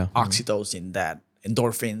dopamine, that oxytocin, that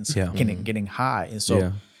endorphins, getting high, and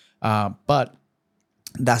so, but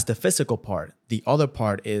that's the physical part. The other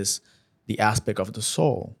part is the aspect of the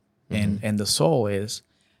soul, and the soul is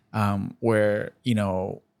where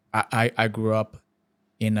I grew up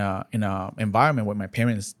in a environment where my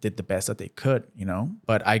parents did the best that they could,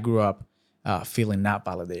 but I grew up feeling not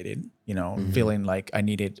validated, feeling like I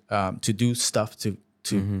needed to do stuff to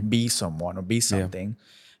be someone or be something.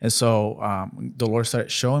 And so the Lord started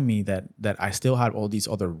showing me that I still had all these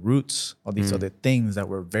other roots, all these other things that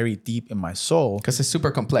were very deep in my soul. Because it's super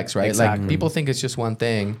complex, right? Exactly. People think it's just one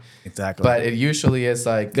thing. Exactly. But it usually is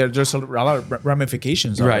there's a lot of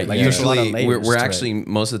ramifications. Right. Of it. Usually we're actually,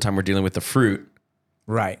 most of the time we're dealing with the fruit.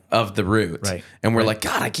 Right. Of the root. Right. And we're like,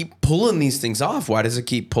 God, I keep pulling these things off. Why does it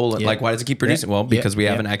keep pulling? Yeah. Why does it keep producing? Well, because we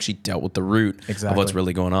haven't actually dealt with the root of what's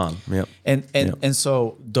really going on. Yep. And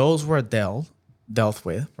so those were dealt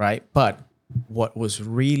with, right? But what was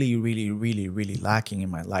really, really, really, really lacking in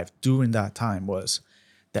my life during that time was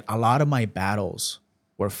that a lot of my battles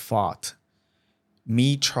were fought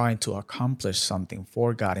me trying to accomplish something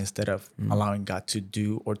for God instead of allowing God to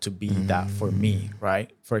do or to be that for me,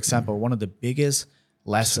 right? For example, one of the biggest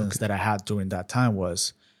lessons that I had during that time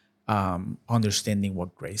was understanding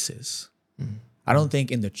what grace is. I don't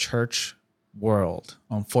think in the church world,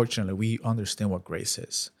 unfortunately, we understand what grace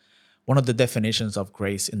is. One of the definitions of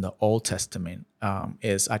grace in the Old Testament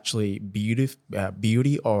is actually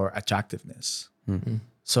beauty or attractiveness.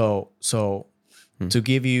 So to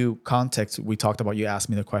give you context, we talked about, you asked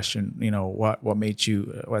me the question, what made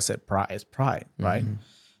you, what I said, pride is pride, right?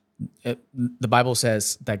 The Bible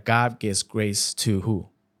says that God gives grace to who?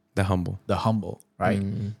 The humble. The humble, right?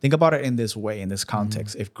 Think about it in this way, in this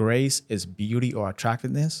context. If grace is beauty or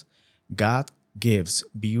attractiveness, God gives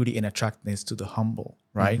beauty and attractiveness to the humble,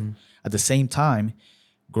 right? At the same time,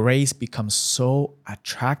 grace becomes so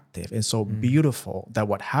attractive and so beautiful that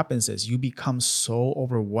what happens is you become so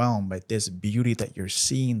overwhelmed by this beauty that you're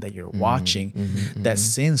seeing, that you're watching, that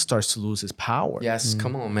sin starts to lose its power. Yes,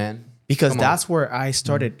 come on, man. Because that's where I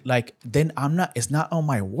started. Like, then it's not on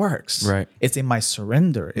my works. Right. It's in my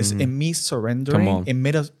surrender. It's in me surrendering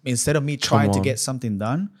instead of me trying to get something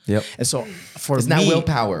done. Yep. And so it's not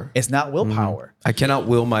willpower. It's not willpower. I cannot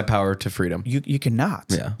will my power to freedom. You cannot.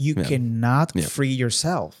 Yeah. You cannot free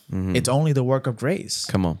yourself. It's only the work of grace.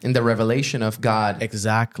 Come on. In the revelation of God.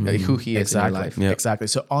 Exactly. Who he is in your life. Yep. Exactly.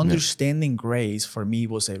 So understanding grace for me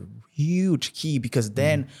was a huge key, because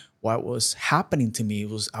then what was happening to me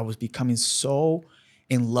was I was becoming so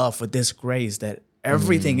in love with this grace that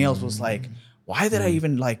everything else was like, why did I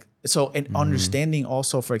even like? So, and understanding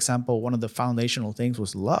also, for example, one of the foundational things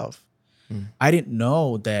was love. I didn't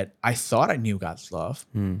know that. I thought I knew God's love.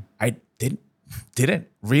 I didn't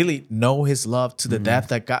really know his love to the depth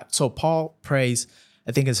that God. So Paul prays,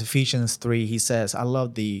 I think it's Ephesians 3. He says, I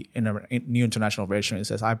love the New International Version. It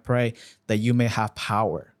says, I pray that you may have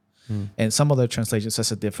power. And some other translations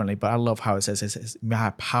says it differently, but I love how it says may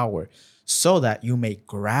have power, so that you may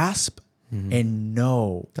grasp and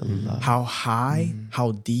know how high,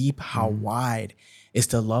 how deep, how wide is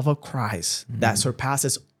the love of Christ that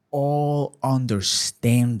surpasses all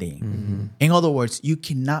understanding. In other words, you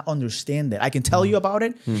cannot understand it. I can tell you about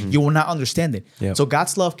it, you will not understand it. Yep. So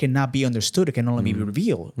God's love cannot be understood. It can only be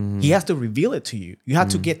revealed. He has to reveal it to you. You have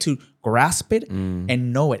to get to grasp it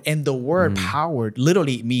and know it. And the word power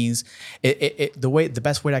literally means the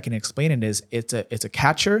best way I can explain it is it's a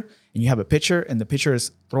catcher, and you have a pitcher, and the pitcher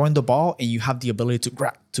is throwing the ball, and you have the ability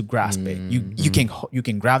to grasp it. You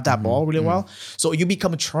can grab that ball really well. So you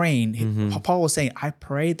become trained. Paul was saying, I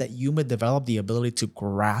pray that you may develop the ability to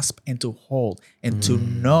grasp and to hold and to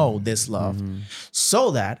know this love, so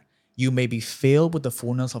that you may be filled with the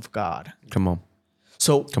fullness of God. Come on.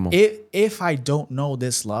 So if I don't know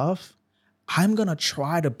this love, I'm gonna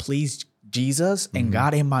try to please Jesus and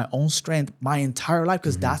God in my own strength my entire life,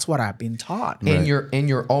 because that's what I've been taught. And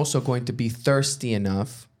you're also going to be thirsty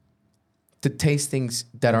enough to taste things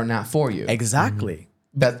that are not for you. Exactly.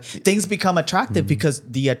 That things become attractive because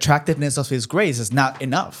the attractiveness of his grace is not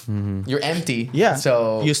enough. You're empty. Yeah.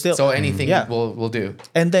 So you still anything will do.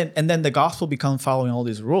 And then the gospel becomes following all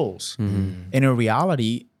these rules. And in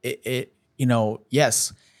reality, it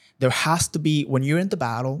yes, there has to be, when you're in the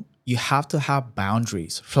battle, you have to have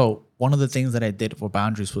boundaries. So one of the things that I did for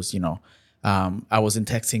boundaries was, I wasn't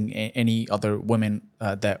texting any other women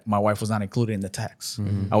that my wife was not included in the text.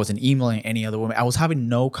 I wasn't emailing any other women. I was having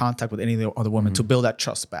no contact with any other women to build that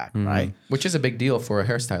trust back, right? Which is a big deal for a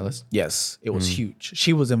hairstylist. Yes, it was huge.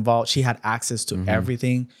 She was involved. She had access to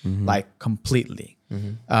everything, like completely.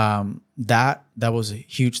 That was a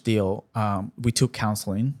huge deal. We took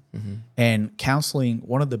counseling, and counseling.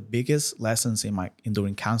 One of the biggest lessons in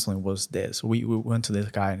doing counseling was this. We went to this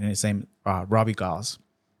guy, and his name Robbie Goss,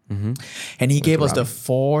 and he gave us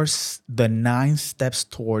the 9 steps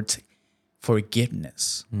towards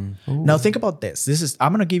forgiveness. Now think about this.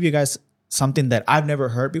 I'm gonna give you guys something that I've never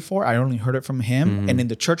heard before. I only heard it from him, and in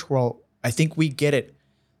the church world, I think we get it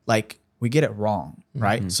wrong,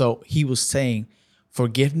 right? So he was saying,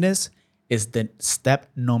 forgiveness is the step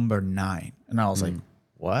number 9. And I was like,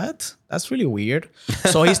 what? That's really weird.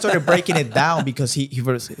 So he started breaking it down, because he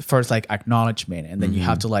first like acknowledgement, and then you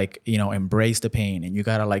have to embrace the pain, and you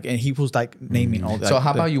gotta and he was naming all that. So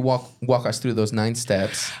how about you walk us through those 9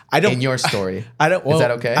 steps in your story? Is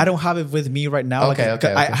that okay? I don't have it with me right now.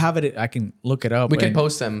 Okay. I have it. I can look it up. We can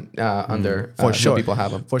post them under for sure. so people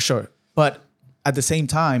have them. For sure. But at the same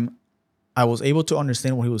time, I was able to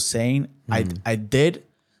understand what he was saying. I did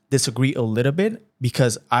disagree a little bit,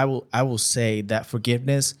 because I will say that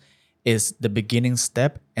forgiveness is the beginning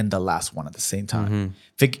step and the last one at the same time.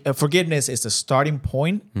 Forgiveness is the starting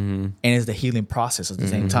point and is the healing process at the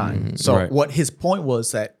same time. So what his point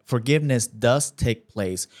was, that forgiveness does take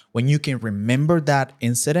place when you can remember that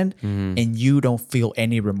incident and you don't feel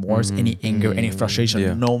any remorse, any anger, any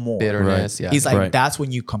frustration, no more. Bitterness. Yeah. He's like, that's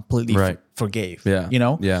when you completely forgave. Yeah.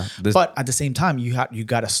 Yeah. But at the same time, you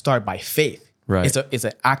got to start by faith. Right. It's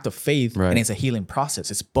an act of faith, and it's a healing process.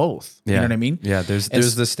 It's both. You know what I mean? Yeah. There's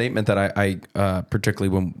this statement that I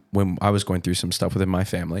particularly when I was going through some stuff within my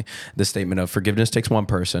family, the statement of forgiveness takes 1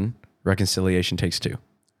 person, reconciliation takes 2.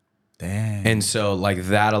 Dang. And so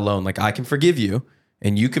that alone, I can forgive you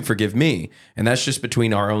and you can forgive me. And that's just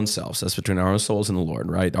between our own selves. That's between our own souls and the Lord,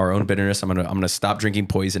 right? Our own bitterness. I'm gonna stop drinking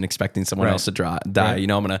poison, expecting someone else to die. Right.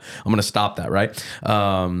 I'm gonna stop that, right?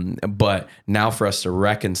 But now for us to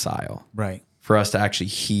reconcile, right, for us to actually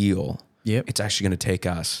heal, it's actually going to take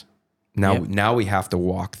us Now we have to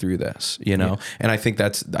walk through this, you know? And I think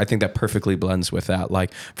that perfectly blends with that.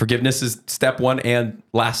 Like forgiveness is step one and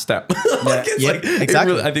last step.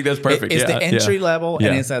 Exactly. I think that's perfect. It's the entry level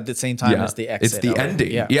and it's at the same time as the exit. It's the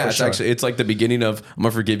ending. It's like the beginning of I'm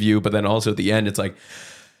gonna forgive you, but then also at the end, it's like,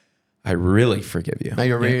 I really forgive you. I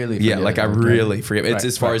really forgive like I really forgive. It's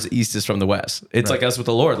as far as east is from the west. It's like us with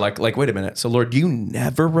the Lord. Like, wait a minute. So Lord, you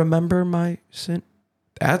never remember my sin?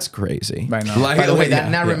 That's crazy. Right now. By the way,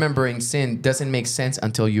 that not remembering sin doesn't make sense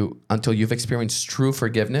until you've experienced true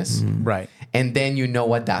forgiveness. Right. And then you know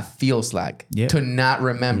what that feels like to not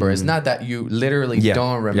remember. It's not that you literally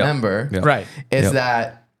don't remember. Right. It's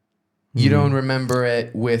that you don't remember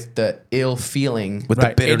it with the ill feeling. With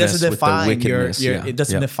the bitterness, it doesn't define with the wickedness. it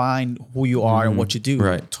doesn't define who you are and what you do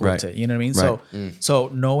towards it. You know what I mean? Right.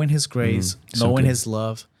 So knowing his grace, knowing his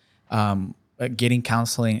love, getting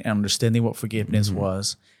counseling and understanding what forgiveness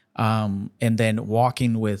was, and then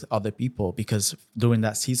walking with other people, because during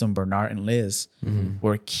that season, Bernard and Liz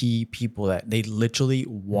were key people that they literally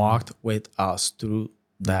walked with us through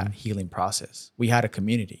that healing process. We had a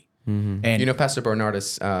community. And You know, Pastor Bernard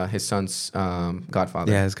is his son's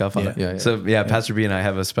godfather. Yeah, his godfather. Yeah. So Pastor B and I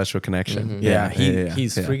have a special connection.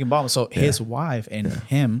 He's freaking bomb. So his wife and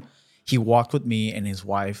him, he walked with me and his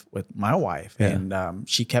wife with my wife, and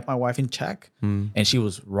she kept my wife in check, and she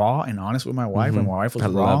was raw and honest with my wife. When my wife was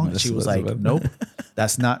wrong, and she was like, "Nope,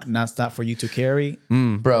 that's not for you to carry,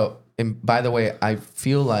 Bro. And by the way, I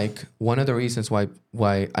feel like one of the reasons why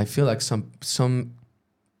I feel like some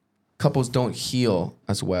couples don't heal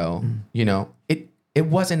as well, you know, it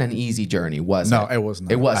wasn't an easy journey, was it? No, it was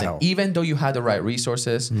not. It at wasn't. all. Even though you had the right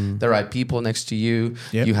resources, the right people next to you,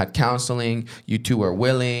 you had counseling, you two were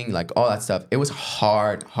willing, like all that stuff. It was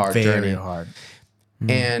hard Very journey. hard.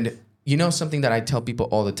 And you know, something that I tell people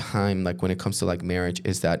all the time, like when it comes to like marriage,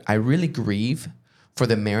 is that I really grieve for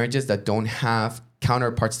the marriages that don't have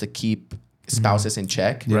counterparts to keep spouses in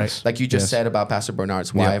check. Right. Like you just said about Pastor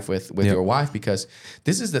Bernard's wife with your wife, because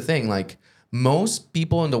this is the thing, like most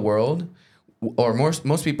people in the world, or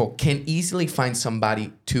most people can easily find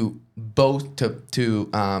somebody to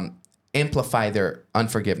amplify their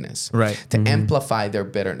unforgiveness, Right. to amplify their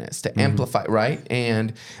bitterness, to amplify, right?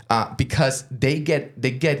 And because they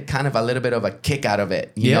get kind of a little bit of a kick out of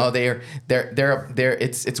it, you know, they're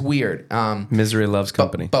it's weird. Misery loves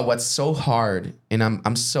company. But what's so hard, and I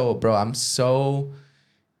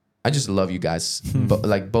just love you guys,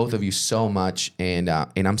 like both of you so much, and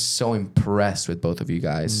I'm so impressed with both of you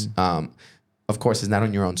guys. Of course, it's not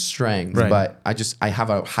on your own strength, but I have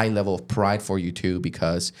a high level of pride for you too,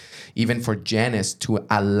 because even for Janice to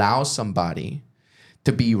allow somebody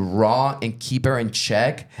to be raw and keep her in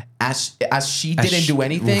check as she didn't do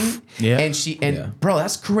anything, bro,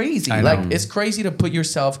 that's crazy. Like it's crazy to put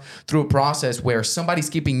yourself through a process where somebody's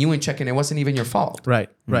keeping you in check and it wasn't even your fault. Right.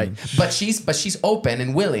 But she's open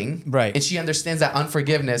and willing, and she understands that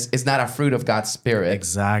unforgiveness is not a fruit of God's spirit.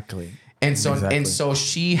 Exactly. And so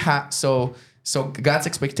so God's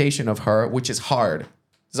expectation of her, which is hard.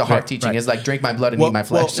 It's a hard teaching. It's like drink my blood and eat my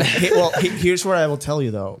flesh. Here's what I will tell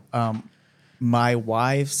you though. My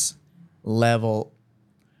wife's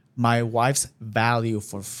value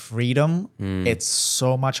for freedom, it's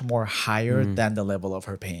so much more higher than the level of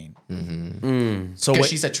her pain. So because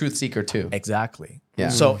she's a truth seeker too. Exactly. Yeah.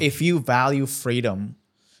 So if you value freedom,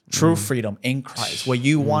 true freedom in Christ, where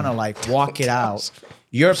you want to like walk it out,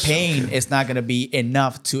 your pain is not going to be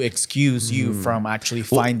enough to excuse you from actually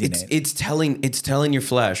finding it. It's telling your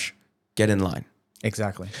flesh, get in line.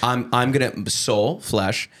 Exactly. I'm gonna soul,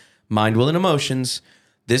 flesh, mind, will, and emotions.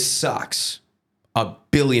 This sucks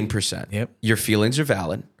 1,000,000,000%. Yep. Your feelings are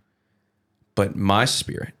valid, but my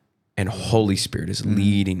spirit and Holy Spirit is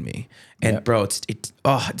leading me. And bro, it's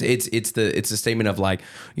the statement of like,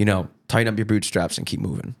 you know, tighten up your bootstraps and keep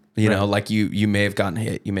moving. You know, like you may have gotten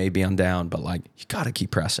hit, you may be on down, but like you gotta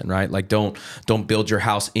keep pressing, right? Like don't build your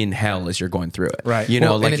house in hell as you're going through it. Right. You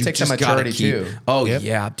know, and like it you takes just a maturity gotta keep. too. Oh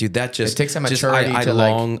yeah, dude, that just it takes a maturity.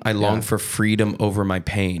 I long for freedom over my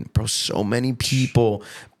pain, bro. So many people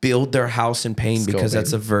build their house in pain because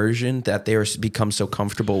that's a version that they become so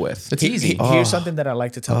comfortable with. It's easy. Here's something that I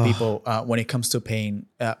like to tell people when it comes to pain.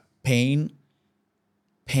 Pain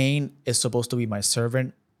is supposed to be my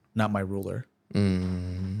servant, not my ruler.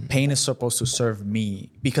 Pain is supposed to serve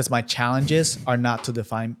me, because my challenges are not to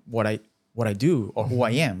define what I do or who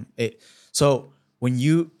I am. So when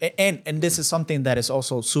you and this is something that is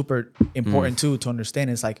also super important too to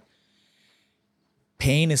understand, is like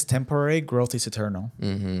pain is temporary, growth is eternal.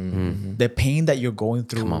 The pain that you're going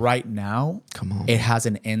through right now, it has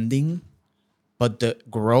an ending, but the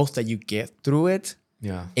growth that you get through it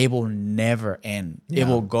Yeah. it will never end. Yeah. It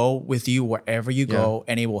will go with you wherever you go,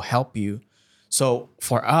 and it will help you. So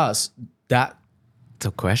for us, that's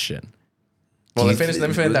a question. Well, let me finish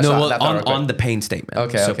that. No, that on the pain statement.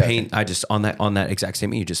 Okay. So okay, pain, okay. I just on that exact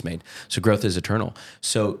statement you just made. So growth is eternal.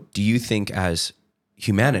 So do you think as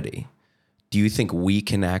humanity, do you think we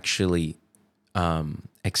can actually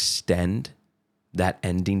extend that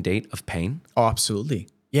ending date of pain? Oh, absolutely.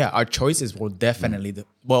 Yeah, our choices will definitely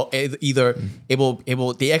either it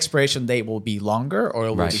will the expiration date will be longer or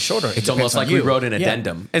it will be shorter. It's almost like we wrote an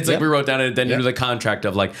addendum. It's like we wrote down an addendum to the contract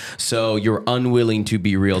of like, so you're unwilling to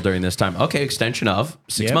be real during this time. Okay, extension of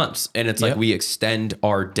 6 months. And it's like we extend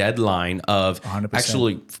our deadline of 100%.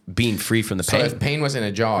 actually being free from the pain. So if pain was in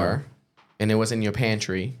a jar and it was in your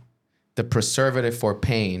pantry, the preservative for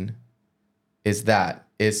pain is the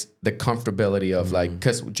comfortability of like,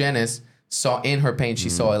 because Janice saw in her pain, she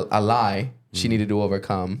saw a lie she needed to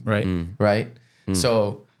overcome. Right. Right.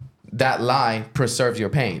 So that lie preserves your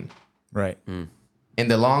pain. Right. And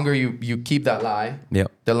the longer you keep that lie,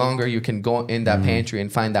 the longer you can go in that pantry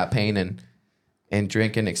and find that pain and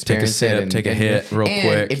drink and experience take a sip, it. take a hit real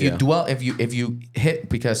quick. If you dwell, if you hit,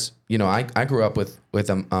 because I grew up with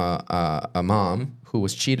a mom who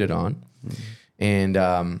was cheated on,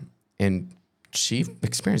 and she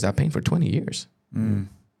experienced that pain for 20 years.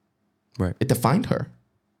 Right. It defined her.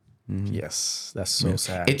 Yes, that's so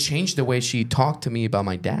sad. It changed the way she talked to me about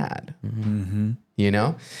my dad.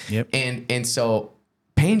 Yep. And so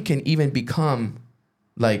pain can even become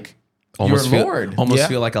like Almost your Lord.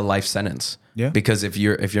 feel like a life sentence. Yeah. Because if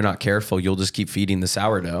you're not careful, you'll just keep feeding the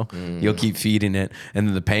sourdough. You'll keep feeding it, and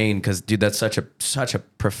then the pain. Because dude, that's such a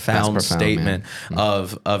profound statement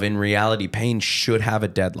of in reality, pain should have a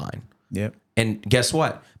deadline. Yep. And guess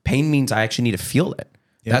what? Pain means I actually need to feel it.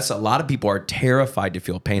 Yep. That's a lot of people are terrified to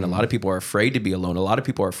feel pain. A lot of people are afraid to be alone. A lot of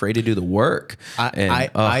people are afraid to do the work.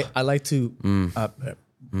 I like to.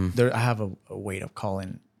 I have a way of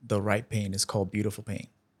calling the right pain is called beautiful pain.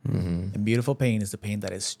 And beautiful pain is the pain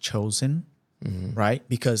that is chosen, right?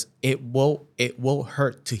 Because it will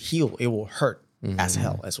hurt to heal. It will hurt as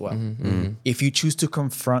hell as well. If you choose to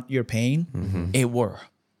confront your pain, it will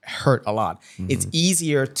hurt a lot. It's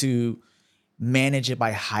easier to manage it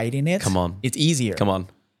by hiding it. Come on. It's easier. Come on.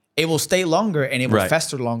 It will stay longer and it will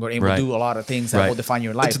fester longer and it will do a lot of things that will define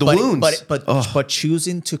your life. It's the wounds. But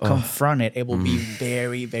choosing to confront it, it will be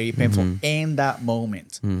very, very painful in that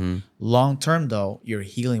moment. Long term, though, your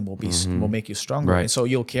healing will make you stronger. And so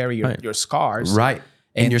you'll carry your scars. Right.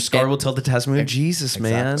 And your scar will tell the testimony of Jesus,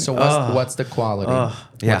 man. So what's the quality?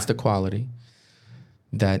 What's the quality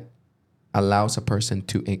that allows a person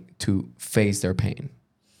to face their pain?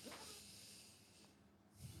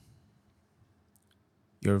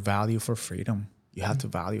 Your value for freedom. You have to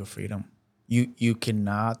value freedom. You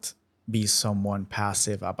cannot be someone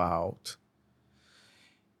passive about.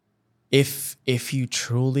 If you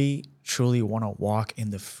truly want to walk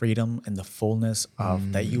in the freedom and the fullness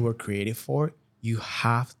of that you were created for, you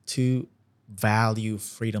have to value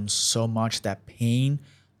freedom so much that pain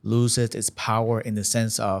loses its power in the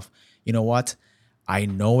sense of, you know what? I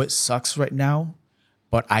know it sucks right now,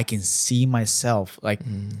 but I can see myself. Like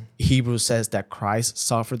Hebrews says that Christ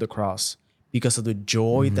suffered the cross because of the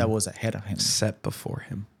joy that was ahead of him. Set before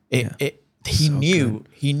him. He knew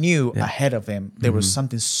ahead of him there was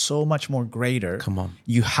something so much more greater. Come on.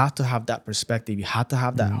 You have to have that perspective. You have to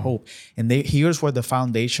have that hope. And here's where the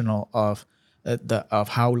foundational of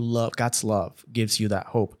how God's love gives you that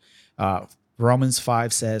hope. Romans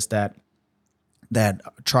 5 says that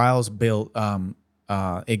trials build.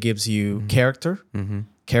 It gives you character.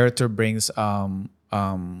 Character brings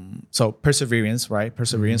so perseverance, right?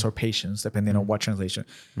 Perseverance or patience, depending on what translation.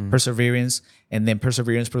 Perseverance, and then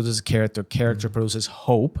perseverance produces character. Character produces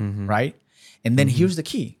hope, right? And then here's the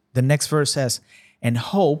key. The next verse says, "And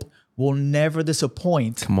hope will never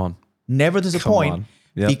disappoint." Come on, never disappoint. Come on.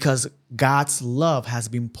 Yep. Because God's love has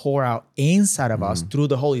been poured out inside of us through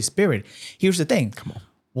the Holy Spirit. Here's the thing. Come on.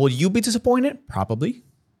 Will you be disappointed? Probably.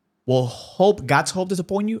 Will God's hope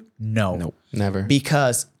disappoint you? No. Nope. Never.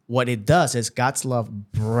 Because what it does is God's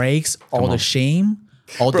love breaks all the shame,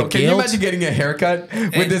 all the guilt. Can you imagine getting a haircut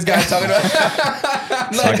with this guy talking about?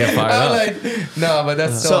 I get fired up. No, but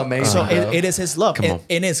that's so amazing. So it is His love.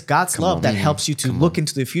 And it's God's love that helps you to look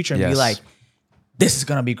into the future and be like, this is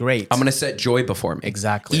going to be great. I'm going to set joy before me.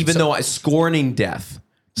 Exactly. Even though I scorning death,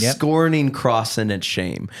 scorning cross and its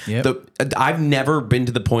shame. I've never been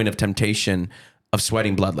to the point of temptation of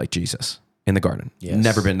sweating blood like Jesus in the garden.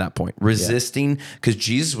 Never been to that point. Resisting, because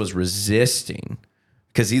Jesus was resisting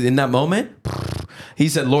Because in that moment, he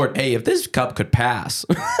said, Lord, hey, if this cup could pass,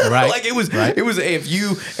 Right. like it was, if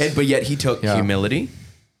you, but yet he took humility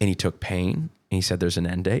and he took pain and he said, there's an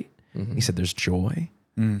end date. Mm-hmm. He said, there's joy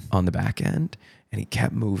on the back end, and he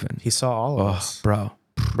kept moving. He saw all of us. Bro.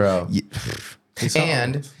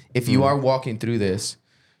 And if you are walking through this,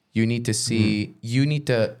 you need to see, you need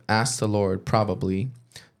to ask the Lord probably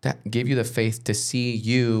that give you the faith to see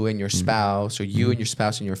you and your spouse, or you and your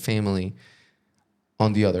spouse and your family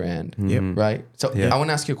on the other end. Right? So I want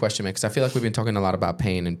to ask you a question, man, because I feel like we've been talking a lot about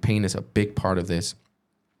pain, and pain is a big part of this.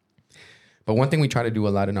 But one thing we try to do a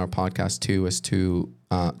lot in our podcast too is to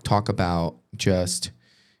talk about just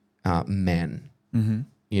men,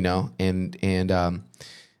 you know, and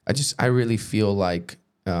I really feel like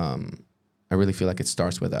it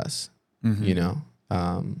starts with us, you know.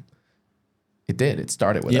 It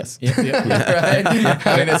started with us. Right?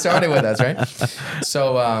 I mean, it started with us, right?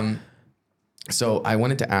 So I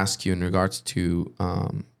wanted to ask you in regards to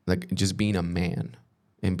like just being a man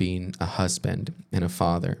and being a husband and a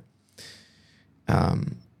father.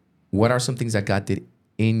 What are some things that God did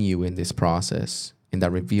in you in this process and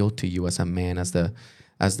that revealed to you as a man, as the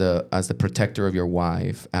protector of your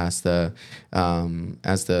wife, as the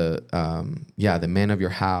man of your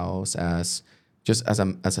house, as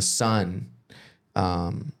a son?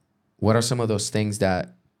 What are some of those things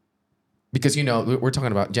that, because, you know, we're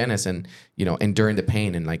talking about Janice and, you know, enduring the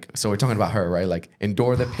pain, and like, so we're talking about her, right? Like,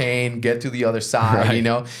 endure the pain, get to the other side, you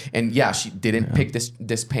know? And yeah, she didn't pick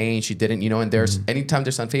this pain. She didn't, you know, and there's, anytime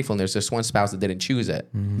there's unfaithfulness, there's one spouse that didn't choose it.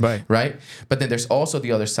 Right? But then there's also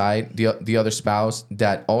the other side, the other spouse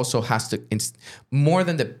that also has to,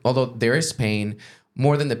 although there is pain,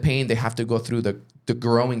 more than the pain, they have to go through the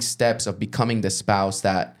growing steps of becoming the spouse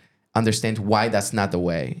that understands why that's not the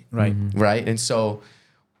way. Right? And so,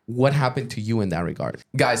 what happened to you in that regard?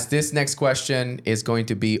 Guys, this next question is going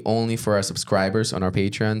to be only for our subscribers on our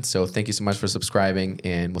Patreon. So thank you so much for subscribing,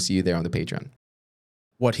 and we'll see you there on the Patreon.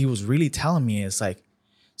 What he was really telling me is like,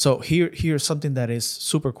 so here's something that is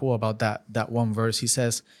super cool about that one verse. He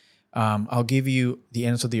says, I'll give you the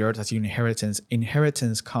ends of the earth as your inheritance.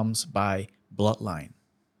 Inheritance comes by bloodline.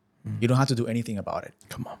 You don't have to do anything about it.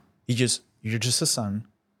 Come on. You're just a son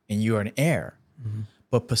and you are an heir.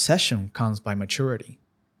 But possession comes by maturity.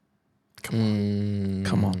 Come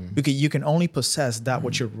on. Because you can only possess that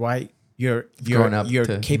which you're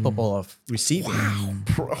capable of receiving. Wow,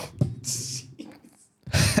 bro.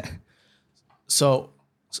 So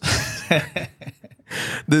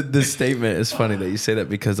the statement is funny that you say that,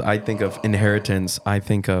 because I think of inheritance, I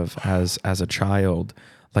think of as a child,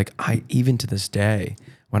 like even to this day,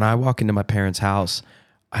 when I walk into my parents' house,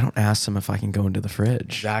 I don't ask them if I can go into the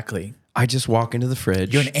fridge. Exactly. I just walk into the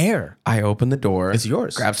fridge. You're an heir. I open the door. It's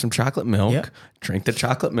yours. Grab some chocolate milk, drink the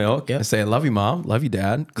chocolate milk, and say, I love you, Mom, love you,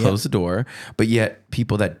 Dad, close the door. But yet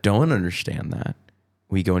people that don't understand that,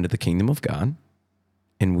 we go into the kingdom of God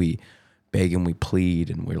and we beg and we plead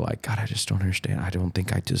and we're like, God, I just don't understand. I don't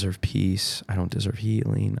think I deserve peace. I don't deserve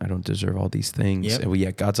healing. I don't deserve all these things. And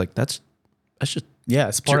yet God's like, that's just,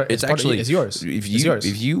 it's yours.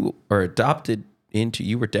 If you are adopted into,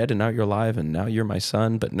 you were dead and now you're alive and now you're my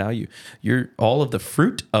son, but now you're all of the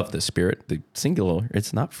fruit of the Spirit, the singular,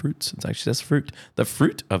 it's not fruits, it's actually that's fruit. The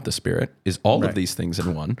fruit of the Spirit is all of these things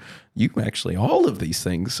in one. You actually, all of these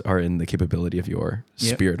things are in the capability of your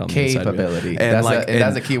spirit on the inside. Capability.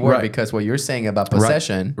 That's a key word, because what you're saying about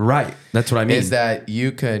possession, right? That's what I mean. Is that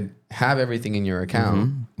you could have everything in your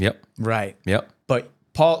account. Right. Yep. But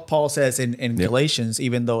Paul says in Galatians,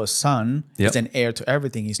 even though a son is an heir to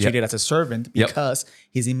everything, he's treated as a servant because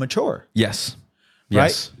he's immature. Yes.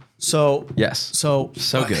 Right? Yes. So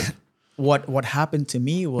good. What happened to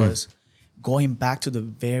me was going back to the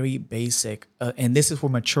very basic, and this is where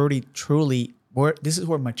maturity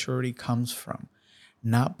comes from.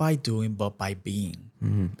 Not by doing, but by being.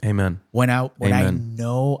 Amen. When I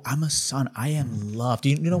know I'm a son, I am loved.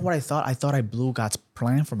 You know what I thought? I thought I blew God's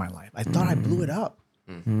plan for my life. I thought I blew it up.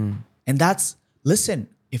 And listen,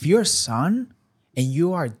 if you're a son and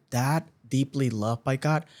you are that deeply loved by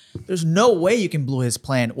God, there's no way you can blow his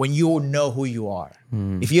plan when you know who you are.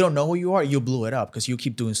 If you don't know who you are, you blew it up because you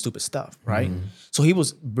keep doing stupid stuff, right? So he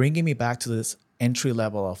was bringing me back to this entry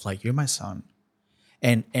level of like, you're my son.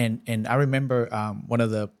 And I remember one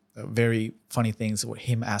of the very funny things with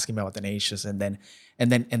him asking me about the nations, and then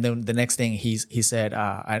the next thing he said,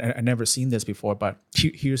 I never seen this before, but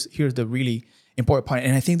here's the really important point,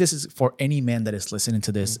 and I think this is for any man that is listening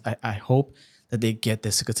to this. I hope that they get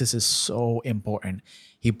this because this is so important.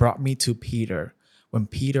 He brought me to Peter when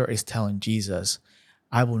Peter is telling Jesus,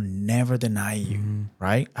 I will never deny you,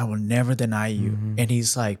 right? I will never deny you. And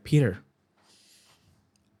he's like, Peter,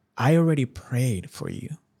 I already prayed for you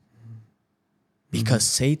because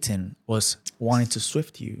Satan was wanting to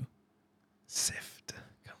sift you. Sift.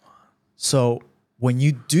 Come on. So when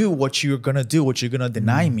you do what you're going to do, what you're going to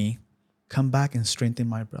deny me, come back and strengthen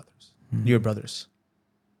my brothers, your brothers.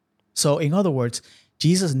 So in other words,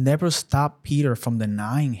 Jesus never stopped Peter from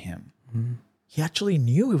denying him. He actually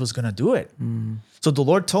knew he was going to do it. So the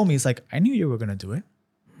Lord told me, he's like, I knew you were going to do it.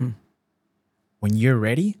 When you're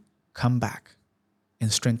ready, come back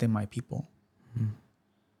and strengthen my people.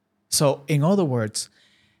 So in other words,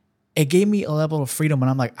 it gave me a level of freedom when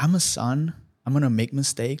I'm like, I'm a son. I'm going to make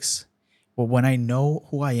mistakes. But when I know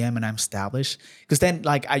who I am and I'm established, because then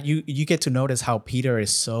like you get to notice how Peter is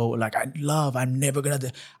so like, I love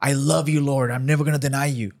you, Lord. I'm never going to deny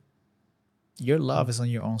you. Your love is on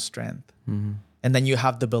your own strength. And then you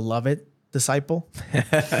have the beloved disciple.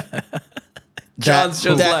 John's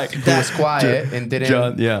just like who was quiet and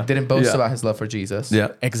didn't boast about his love for Jesus.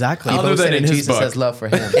 Yeah, exactly. He Other than boasted in in his Jesus' book. love for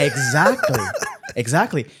him.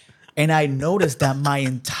 Exactly. And I noticed that my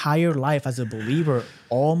entire life as a believer,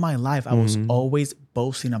 all my life, I was always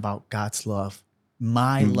boasting about God's love.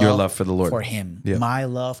 My love, your love for the Lord. For him. Yeah. My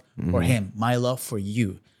love for him. My love for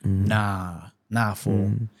you. Nah,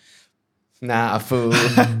 fool. Nah, fool.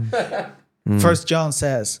 First John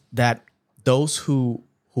says that those who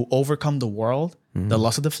overcome the world, the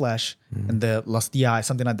lust of the flesh and the lust of the eye,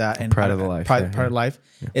 something like that, and pride of the life. pride of life.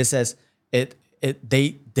 It says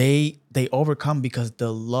they overcome because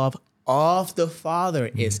the love of the Father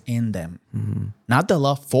is in them, not the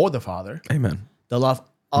love for the Father. Amen. The love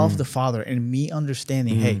of the Father, and me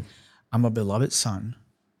understanding, hey, I'm a beloved son.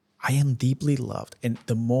 I am deeply loved, and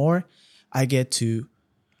the more I get to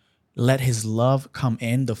let his love come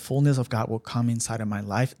in, the fullness of God will come inside of my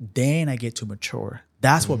life. Then I get to mature.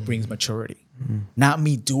 That's what brings maturity. Not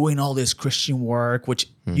me doing all this Christian work, which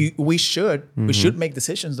we should make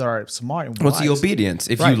decisions that are smart and What's wise. the obedience?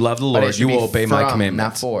 If Right. you love the But it Lord, should you be will obey my from,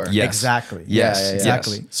 commandments. not for. Yes. Exactly. Yes.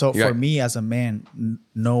 Exactly. Yes. So You're for right. me as a man,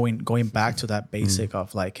 going back to that basic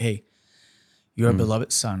of like, hey, you're a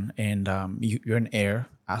beloved son and you're an heir.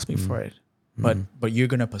 Ask me for it. But you're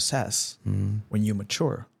gonna possess when you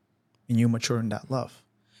mature, and you mature in that love,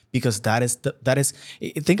 because that is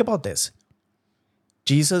think about this.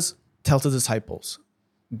 Jesus tells the disciples,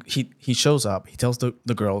 he shows up, he tells the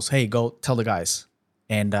girls, hey, go tell the guys,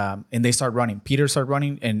 and they start running. Peter start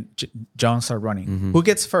running and John start running. Who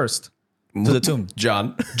gets first to the tomb?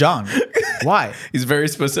 John. Why? He's very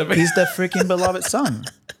specific. He's the freaking beloved son.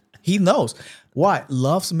 He knows. Why?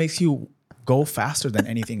 Love makes you go faster than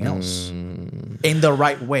anything else in the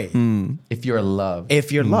right way. If you're loved.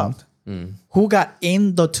 If you're loved. Who got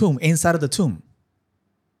in the tomb, inside of the tomb?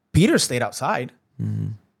 Peter stayed outside.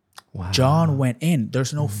 Wow. John went in.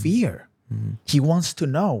 There's no fear. He wants to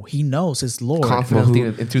know. He knows his Lord. Confidence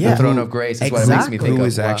into the throne of grace is what it makes me think who of.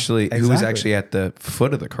 was Wow. who was actually at the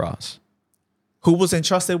foot of the cross? Who was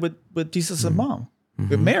entrusted with Jesus' mom?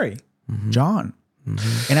 With Mary. John.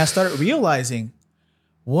 And I started realizing,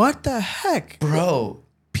 what the heck? Bro,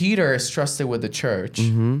 Peter is trusted with the church.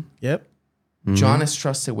 Yep. John is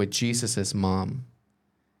trusted with Jesus' mom.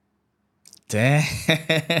 Dang.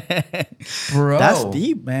 Bro. That's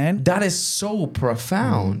deep, man. That is so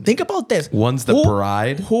profound. Think about this. One's the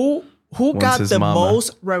bride. Who got his the mama.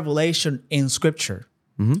 most revelation in scripture?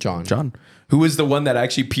 John. Who is the one that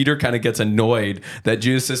actually Peter kind of gets annoyed that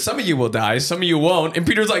Jesus says, some of you will die, some of you won't. And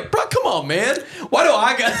Peter's like, bro, come on, man. Why do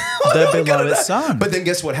I got The beloved son. But then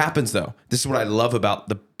guess what happens though? This is what I love about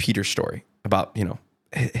the Peter story, about,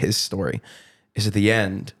 his story, is at the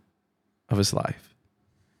end of his life.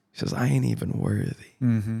 He says, I ain't even worthy,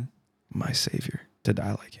 my Savior, to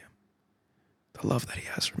die like him. The love that he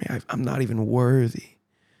has for me, I'm not even worthy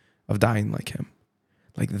of dying like him.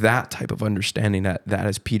 Like that type of understanding that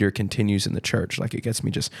as Peter continues in the church, like it gets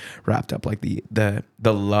me just wrapped up, like the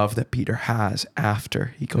love that Peter has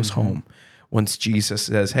after he goes home. Once Jesus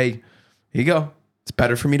says, hey, here you go. It's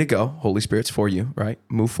better for me to go. Holy Spirit's for you, right?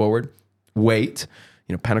 Move forward. Wait.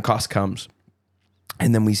 Pentecost comes.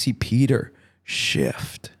 And then we see Peter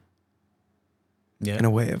shift in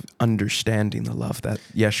a way of understanding the love that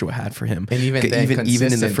Yeshua had for him. And even then,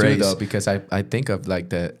 even in the phrase, too, though, because I think of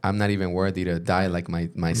like I'm not even worthy to die like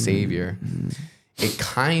my Savior. It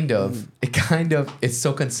kind of it's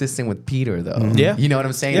so consistent with Peter though. Yeah. You know what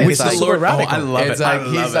I'm saying? Yeah, It's he's like, super radical. I love it's it. like I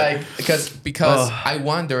love he's it. like because I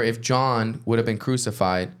wonder if John would have been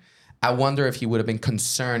crucified. I wonder if he would have been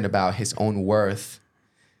concerned about his own worth.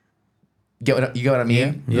 You get what I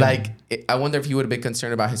mean? Yeah. Like, I wonder if he would have been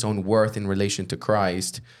concerned about his own worth in relation to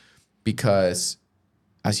Christ, because,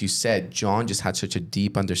 as you said, John just had such a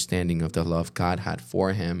deep understanding of the love God had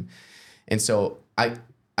for him. And so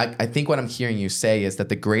I think what I'm hearing you say is that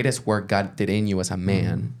the greatest work God did in you as a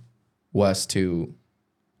man was to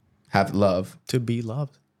have love, to be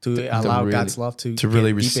loved, to allow really, God's love to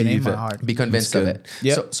really get deep in receive my it. heart. be convinced of it.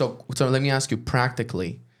 Yep. So let me ask you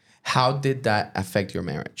practically, how did that affect your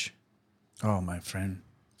marriage? Oh, my friend.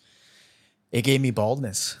 It gave me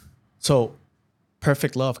boldness. So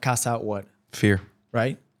perfect love casts out what? Fear.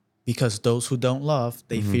 Right? Because those who don't love,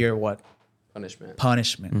 they fear what?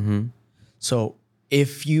 Punishment. So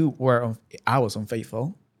if I was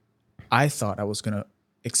unfaithful, I thought I was going to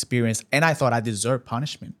experience, and I thought I deserved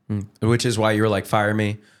punishment. Which is why you were like, fire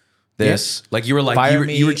me. This. Like you were like, Fire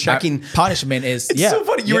you were me. checking. Punishment is, It's so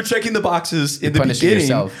funny. You were checking the boxes in the punishing beginning.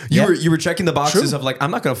 yourself. You were checking the boxes True. of like, I'm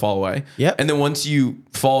not going to fall away. Yep. And then once you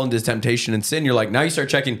fall into temptation and sin, you're like, now you start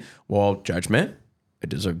checking, well, judgment. I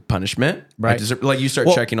deserve punishment. Right. I deserve, like you start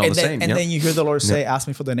checking all the same. And then you hear the Lord say, ask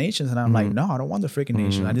me for the nations. And I'm like, no, I don't want the freaking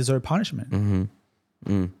nation. I deserve punishment.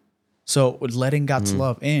 So with letting God's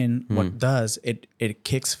love in, what does, it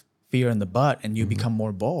kicks fear in the butt and you become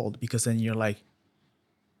more bold, because then you're like,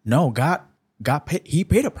 no, God He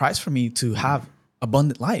paid a price for me to have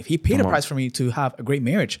abundant life. He paid a price for me to have a great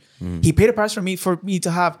marriage. He paid a price for me to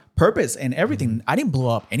have purpose and everything. I didn't blow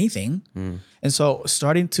up anything. And so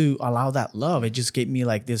starting to allow that love, it just gave me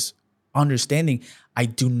like this understanding. I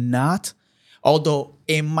do not, although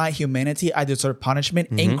in my humanity, I deserve punishment,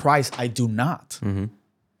 in Christ, I do not.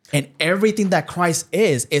 And everything that Christ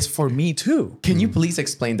is for me too. Can you please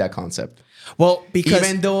explain that concept? Well, because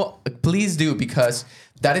please do, because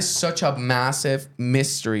that is such a massive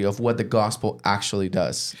mystery of what the gospel actually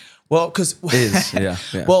does. well, because yeah.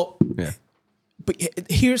 well, Yeah. but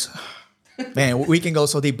here's, man, we can go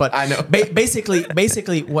so deep, but I know.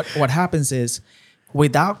 basically what happens is,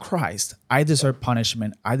 without Christ, I deserve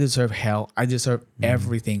punishment. I deserve hell. I deserve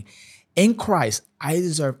everything. In Christ, I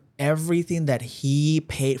deserve everything that He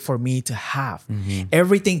paid for me to have.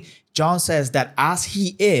 Everything. John says that as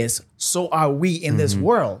He is, so are we in this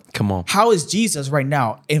world. Come on. How is Jesus right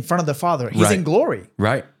now in front of the Father? He's in glory.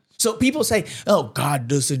 Right. So people say, oh, God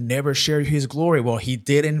doesn't never share His glory. Well, He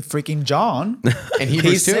did in freaking John. And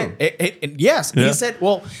Hebrews too. Yes. He said,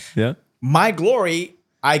 well, Yeah. my glory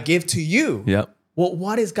I give to you. Yep. Well,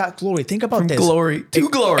 what is God's glory? Think about this. Glory to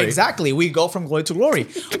glory. Exactly. We go from glory to glory.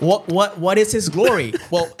 What is His glory?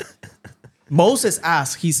 Well, Moses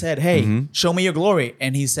asked, he said, hey, show me your glory.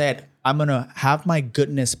 And he said, I'm going to have my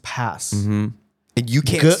goodness pass. And you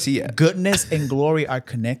can't see it. Goodness and glory are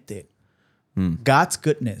connected. God's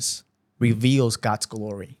goodness reveals God's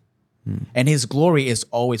glory. And His glory is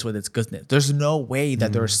always with its goodness. There's no way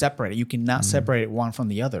that they're separated. You cannot separate one from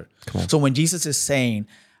the other. So when Jesus is saying,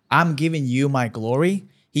 I'm giving you my glory,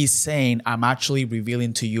 He's saying, I'm actually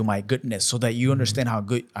revealing to you my goodness so that you understand how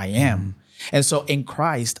good I am. And so in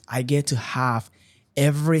Christ, I get to have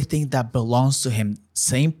everything that belongs to Him.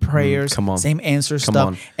 Same prayers, same answer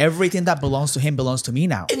stuff. Everything that belongs to Him belongs to me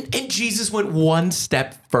now. And Jesus went one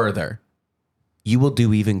step further. You will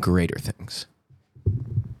do even greater things.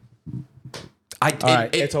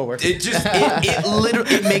 It's over. It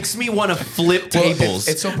literally makes me want to flip tables.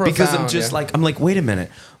 It's so profound, because I'm just I'm like, wait a minute,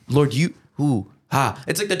 Lord, It's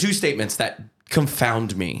like the two statements that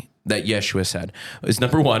confound me that Yeshua said is,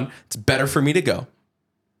 number one, it's better for me to go.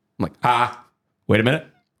 I'm like, wait a minute,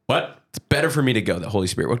 what? It's better for me to go. The Holy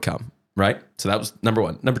Spirit would come, right? So that was number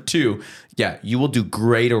one. Number two, yeah, you will do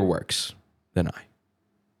greater works than I.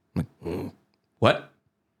 I'm like, what?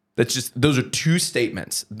 That's just, those are two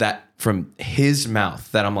statements that from His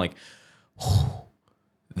mouth that I'm like,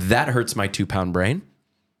 that hurts my 2-pound brain.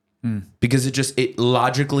 Because it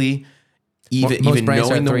logically, even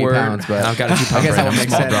knowing the word, pounds, but I've got a 2-pound brain. I'm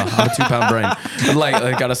small, bro. I'm a 2-pound brain.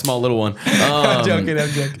 I got a small little one. I'm joking.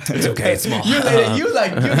 It's okay. It's small. You give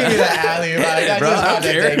me the alley, right? Bro, I I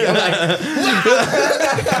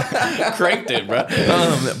just don't cranked it, bro.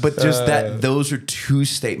 But just those are two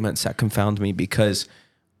statements that confound me, because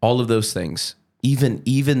all of those things,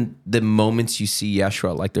 even the moments you see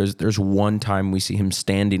Yeshua, like there's one time we see Him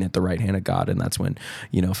standing at the right hand of God, and that's when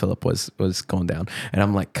Philip was going down, and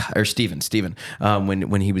I'm like, or Stephen,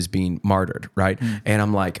 when he was being martyred, right? And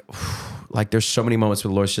I'm like there's so many moments where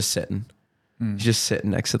the Lord's just sitting, He's just sitting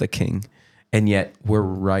next to the King, and yet we're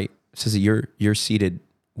right. It says that you're seated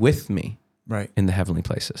with me, Right, in the heavenly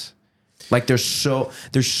places. Like there's so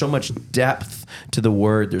much depth to the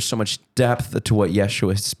word. There's so much depth to what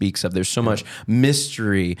Yeshua speaks of. There's so much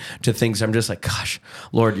mystery to things. I'm just like, gosh,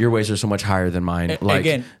 Lord, your ways are so much higher than mine. Like,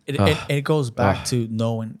 again, it goes back to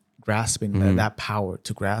knowing, grasping that power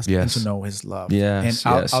to grasp and to know His love. Yes,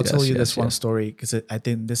 and I'll tell you this one story, because I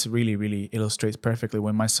think this really, really illustrates perfectly.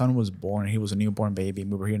 When my son was born, he was a newborn baby.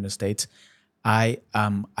 We were here in the States. I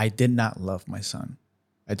did not love my son.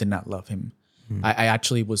 I did not love him. I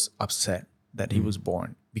actually was upset that he was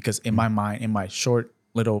born, because in my mind, in my short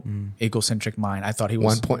little egocentric mind, I thought he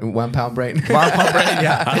was 1 pound brain. 1 pound brain.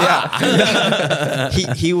 Yeah.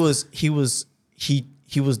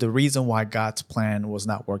 He was the reason why God's plan was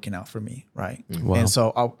not working out for me, right? Wow. And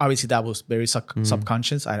so obviously that was very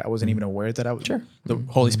subconscious. I wasn't even aware that the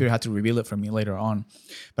Holy Spirit had to reveal it for me later on.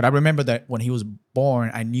 But I remember that when he was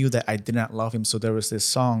born, I knew that I did not love him. So there was this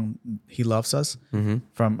song, "He Loves Us,"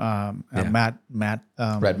 from Matt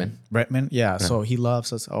Redman. Yeah. So he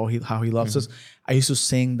loves us. Oh, how he loves us. I used to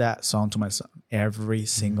sing that song to my son every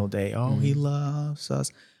single day. Oh, he loves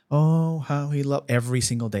us. Oh, how he loved every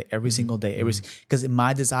single day, because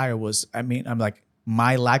my desire was, I'm like,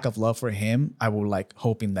 my lack of love for him, I was like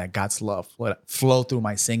hoping that God's love would flow through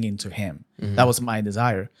my singing to him. That was my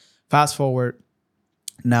desire. Fast forward,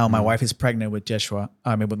 now my wife is pregnant with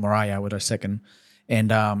with Mariah, with our second, and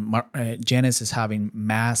Janice is having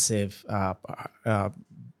massive,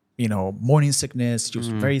 morning sickness. She was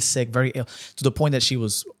very sick, very ill, to the point that she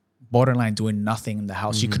was borderline doing nothing in the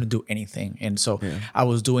house. She couldn't do anything. And so I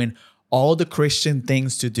was doing all the Christian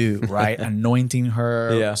things to do, right? Anointing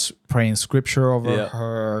her, praying scripture over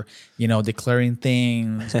her, declaring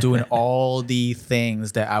things, doing all the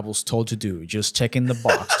things that I was told to do, just checking the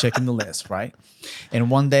box, checking the list, right? And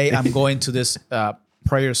one day I'm going to this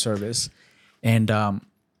prayer service, and I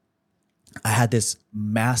had this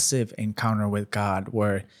massive encounter with God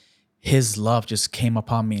where his love just came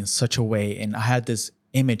upon me in such a way. And I had this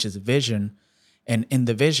image, this vision, and in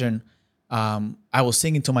the vision, I was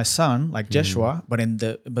singing to my son like Joshua, but in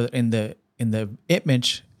the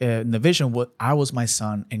image, in the vision, I was my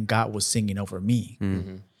son, and God was singing over me,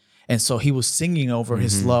 and so he was singing over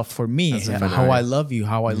his love for me, how I love you,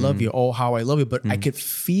 how I love you, oh how I love you. But I could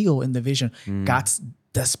feel in the vision God's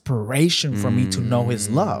desperation for me to know his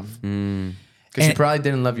love, because you probably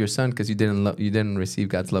didn't love your son because you didn't receive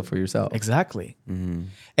God's love for yourself. Exactly,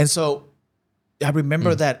 and so. I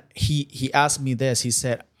remember that he asked me this. He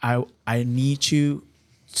said, I need you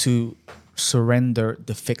to surrender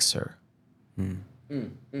the fixer. And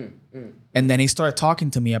then he started talking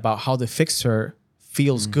to me about how the fixer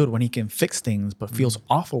feels good when he can fix things, but feels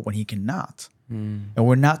awful when he cannot. And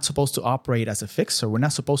we're not supposed to operate as a fixer. We're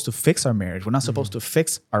not supposed to fix our marriage. We're not supposed to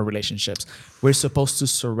fix our relationships. We're supposed to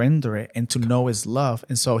surrender it and to know his love.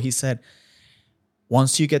 And so he said,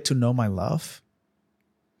 once you get to know my love,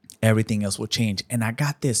 everything else will change. And I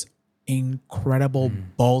got this incredible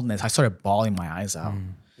boldness. I started bawling my eyes out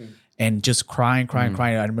and just crying.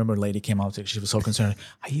 I remember a lady came out, she was so concerned.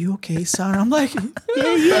 Are you okay, son? I'm like, yeah,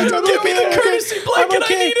 give me the courtesy blanket.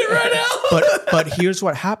 I need it right now. But here's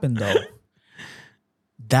what happened though.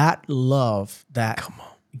 That love that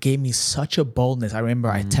gave me such a boldness. I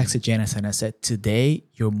remember I texted Janice and I said, today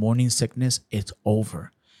your morning sickness is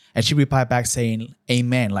over. And she replied back saying,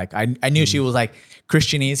 amen. Like I knew she was like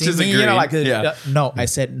Christianese. No, I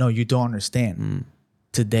said, no, you don't understand.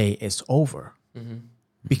 Today is over.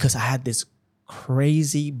 Because I had this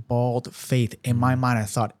crazy bald faith in my mind. I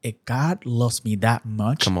thought, if God loves me that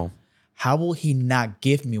much, how will he not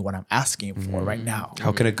give me what I'm asking for right now?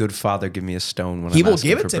 How can a good father give me a stone when he will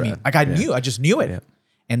give it to me? Like I just knew it. Yeah.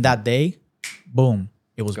 And that day, boom.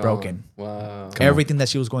 It was broken. Wow. Everything that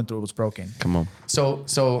she was going through was broken. Come on. So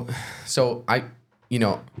I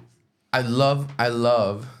love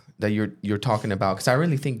that you're talking about, because I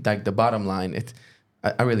really think like the bottom line,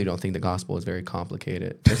 I really don't think the gospel is very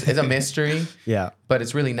complicated. It's a mystery. Yeah. But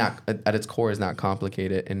it's really not, at its core is not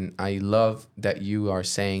complicated. And I love that you are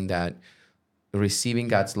saying that receiving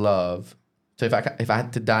God's love. So if I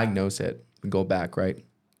had to diagnose it and go back, right?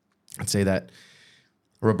 I'd say that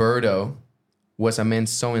Roberto was a man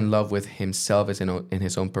so in love with himself as in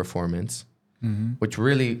his own performance, which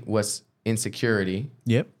really was insecurity.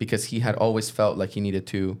 Yep. Because he had always felt like he needed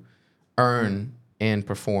to earn and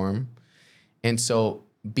perform. And so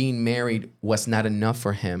being married was not enough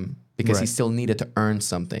for him because he still needed to earn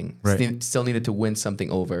something. Right. Still needed to win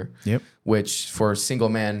something over. Yep. Which for single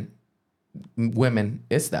women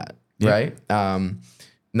is that, right?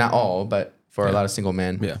 Not all, but for a lot of single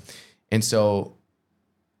men. Yeah. And so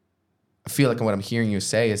I feel like what I'm hearing you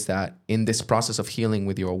say is that in this process of healing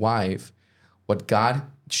with your wife, what God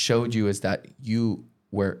showed you is that you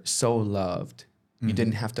were so loved. You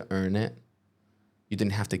didn't have to earn it. You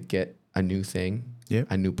didn't have to get a new thing,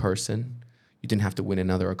 a new person. You didn't have to win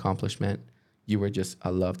another accomplishment. You were just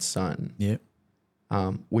a loved son.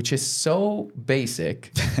 Which is so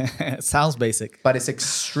basic. It sounds basic. But it's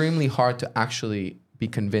extremely hard to actually be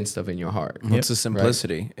convinced of in your heart. Well, it's the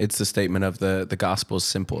simplicity. Right? It's the statement of the gospel is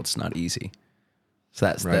simple. It's not easy. So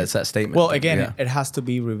that's that statement. Well, again, it has to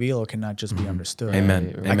be revealed. It cannot just be understood.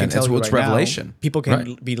 Amen. I can tell that's you what's right revelation. Now, people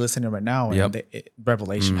can be listening right now, and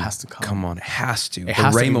revelation has to come. Come on, it has to. The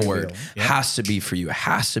has to be Rhema word revealed. has to be for you. It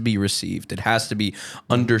has to be received. It has to be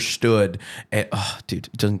understood. And, dude,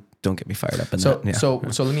 don't get me fired up. So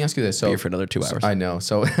let me ask you this. So be here for another 2 hours. I know.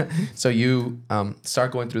 So you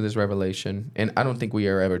start going through this revelation, and I don't think we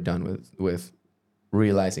are ever done with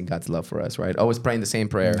realizing God's love for us, right? Always praying the same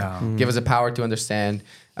prayer. No. Give us a power to understand,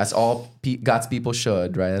 as all God's people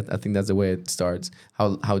should, right? I think that's the way it starts.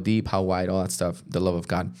 How deep, how wide, all that stuff, the love of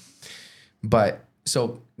God. But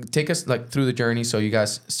so take us like through the journey. So you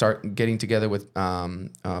guys start getting together with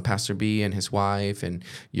Pastor B and his wife, and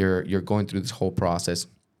you're going through this whole process.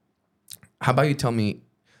 How about you tell me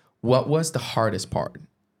what was the hardest part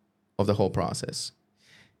of the whole process?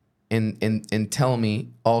 And tell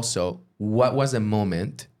me also, what was a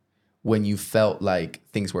moment when you felt like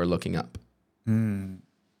things were looking up?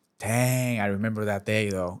 Dang, I remember that day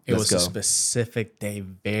though. It was a specific day,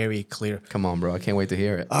 very clear. Come on, bro. I can't wait to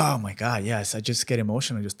hear it. Oh my God, yes. I just get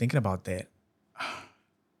emotional just thinking about that.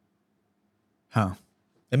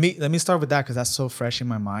 Let me start with that because that's so fresh in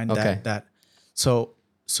my mind. Okay. So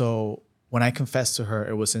when I confessed to her,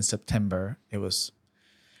 it was in September. It was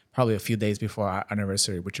probably a few days before our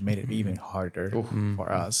anniversary, which made it even harder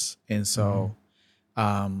for us. And so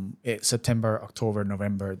it's September, October,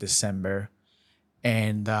 November, December.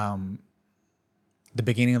 And the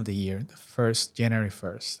beginning of the year, January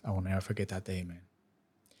 1st, I will never forget that day, man.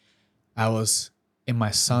 I was in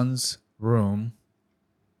my son's room.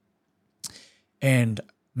 And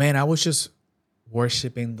man, I was just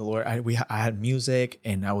worshiping the Lord. I had music,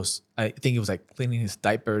 and I think it was like cleaning his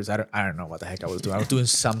diapers. I don't know what the heck I was doing. I was doing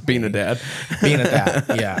something. Being a dad,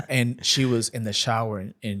 yeah. And she was in the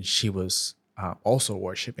shower, and she was also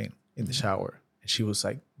worshiping in the shower. And she was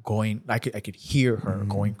like going. I could hear her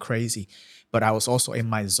going crazy, but I was also in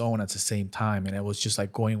my zone at the same time, and I was just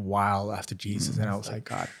like going wild after Jesus. And I was like,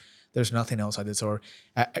 God, there's nothing else I did.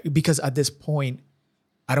 Because at this point,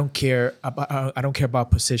 I don't care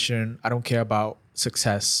about position. I don't care about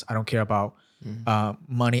success. I don't care about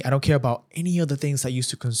money. I don't care about any of the things that used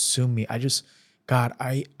to consume me. I just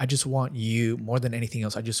want you more than anything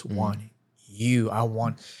else. I just want you. I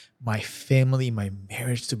want my family, my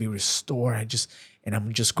marriage to be restored. And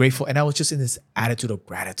I'm just grateful. And I was just in this attitude of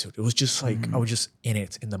gratitude. It was just like I was just in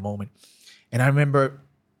it in the moment. And I remember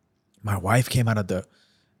my wife came out of the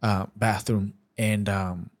bathroom and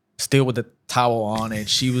still with the towel on, and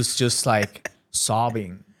she was just like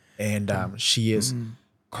sobbing, and she is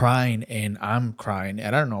crying, and I'm crying,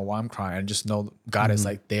 and I don't know why I'm crying. I just know God is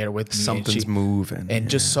like there with me. Something's moving, and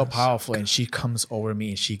just so powerful. And she comes over me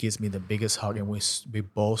and she gives me the biggest hug, and we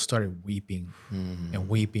both started weeping and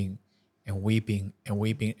weeping and weeping and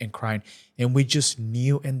weeping and crying, and we just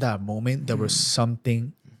knew in that moment there was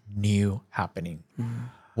something new happening.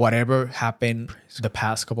 Whatever happened the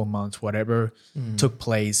past couple months, whatever took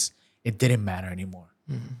place, it didn't matter anymore.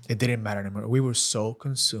 It didn't matter anymore. We were so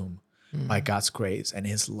consumed by God's grace and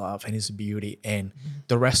his love and his beauty and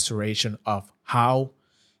the restoration of how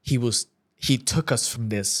he took us from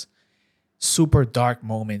this super dark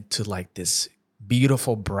moment to like this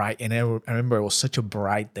beautiful, bright. And I remember it was such a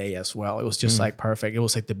bright day as well. It was just like perfect. It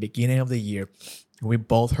was like the beginning of the year. We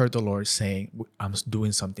both heard the Lord saying, I'm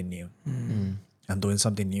doing something new. I'm doing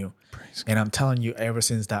something new. And I'm telling you, ever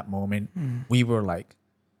since that moment, we were like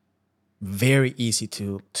very easy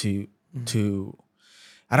to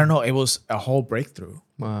I don't know, it was a whole breakthrough.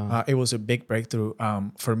 Wow. It was a big breakthrough.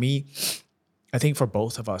 For me, I think for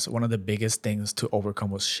both of us, one of the biggest things to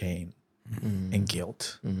overcome was shame and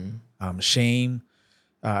guilt. Shame,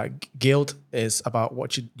 guilt is about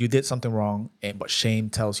what you did something wrong, but shame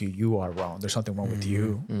tells you are wrong. There's something wrong with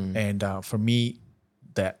you. And for me,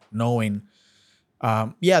 that knowing,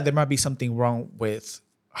 there might be something wrong with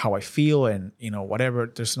how I feel and, whatever.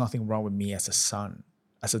 There's nothing wrong with me as a son,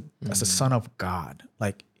 as a son of God,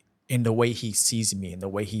 like in the way he sees me, in the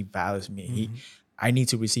way he values me. I need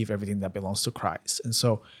to receive everything that belongs to Christ. And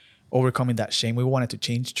so overcoming that shame, we wanted to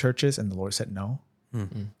change churches, and the Lord said no.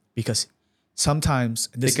 Because sometimes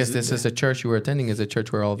this is a church you were attending, is a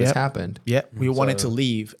church where all this happened. Yeah, we wanted to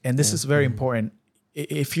leave. And this is very important.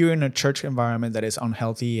 If you're in a church environment that is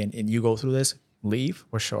unhealthy and you go through this, leave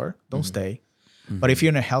for sure. Don't stay. But if you're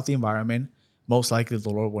in a healthy environment, most likely the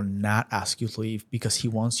Lord will not ask you to leave because he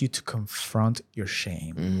wants you to confront your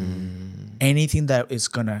shame. Anything that is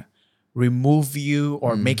going to remove you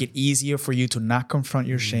or make it easier for you to not confront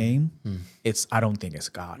your shame, I don't think it's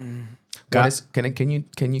God. God can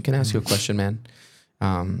I ask you a question, man?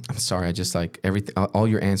 I'm sorry. I just like everything, all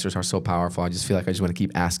your answers are so powerful. I just feel like I just want to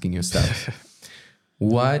keep asking you stuff.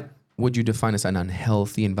 What would you define as an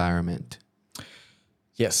unhealthy environment?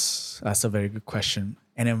 Yes, that's a very good question.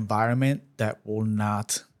 An environment that will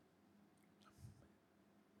not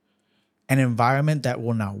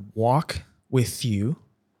walk with you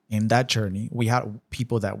in that journey. We had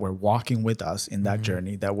people that were walking with us in that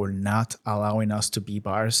journey that were not allowing us to be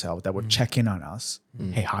by ourselves, that were checking on us.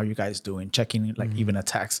 Hey, how are you guys doing? Checking, like even a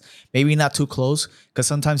text. Maybe not too close, because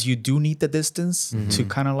sometimes you do need the distance to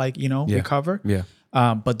kind of like, recover. Yeah.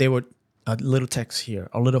 But they were a little text here,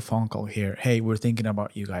 a little phone call here. Hey, we're thinking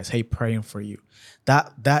about you guys. Hey, praying for you.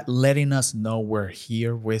 That letting us know we're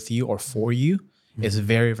here with you or for you is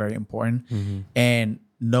very, very important. And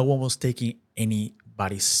no one was taking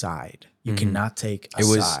anybody's side. You cannot take a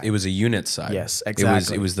side. It was a unit side. Yes,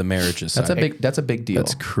 exactly. It was the marriage's side. That's a big deal.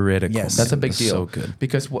 That's critical. Yes. That's a big deal. So good.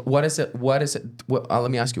 Because what is it?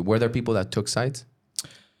 Let me ask you. Were there people that took sides?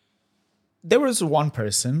 There was one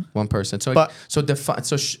person. One person. So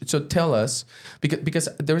tell us, because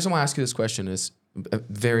the reason why I ask you this question is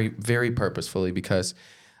very, very purposefully, because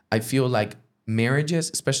I feel like marriages,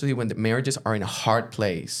 especially when the marriages are in a hard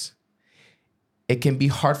place, it can be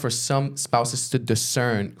hard for some spouses to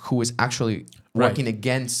discern who is actually working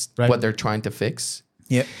against what they're trying to fix.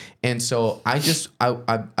 Yeah. And so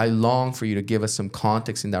I long for you to give us some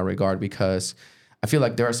context in that regard, because I feel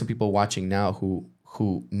like there are some people watching now who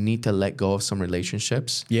need to let go of some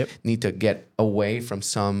relationships, need to get away from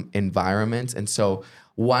some environments. And so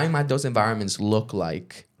why might those environments look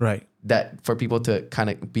like that for people to kind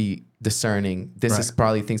of be discerning? This is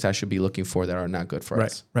probably things I should be looking for that are not good for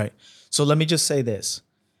us. Right. So let me just say this.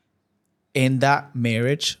 In that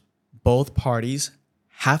marriage, both parties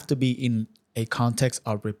have to be in a context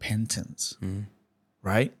of repentance,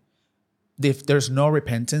 right? If there's no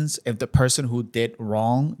repentance, if the person who did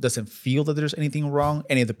wrong doesn't feel that there's anything wrong,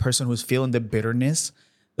 and if the person who's feeling the bitterness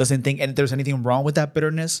doesn't think there's anything wrong with that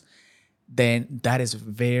bitterness, then that is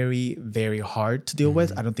very, very hard to deal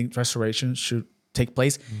with. I don't think restoration should take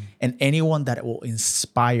place. And anyone that will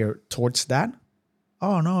inspire towards that,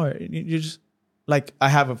 oh no, you just, like, I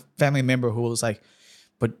have a family member who was like,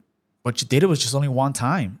 but what you did, it was just only one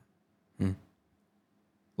time.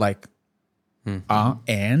 Like,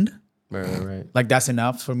 and Right. like, that's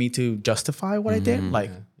enough for me to justify what I did? Like,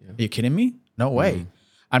 are you kidding me? No way.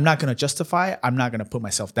 I'm not going to justify. I'm not going to put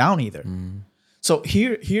myself down either. So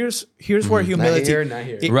here's where humility. Not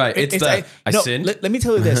here. Right. I sinned. Let me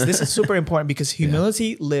tell you this. This is super important, because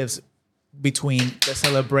humility lives between the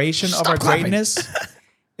celebration of our greatness.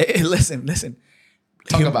 Listen.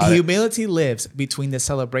 Talk about it. Humility lives between the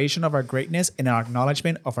celebration of our greatness and our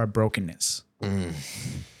acknowledgement of our brokenness.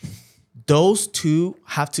 Those two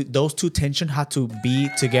tensions have to be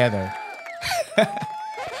together.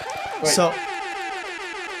 So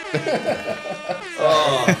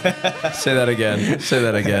Say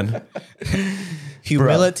that again.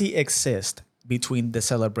 humility exists between the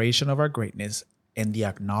celebration of our greatness and the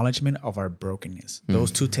acknowledgement of our brokenness.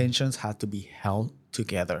 Those two tensions have to be held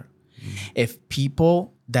together. If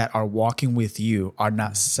people that are walking with you are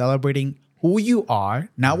not celebrating who you are,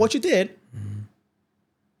 not what you did,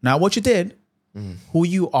 who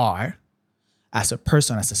you are as a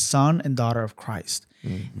person, as a son and daughter of Christ,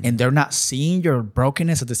 and they're not seeing your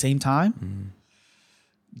brokenness at the same time,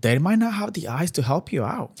 they might not have the eyes to help you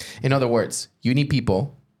out. In other words, you need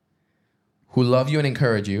people who love you and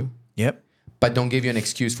encourage you, but don't give you an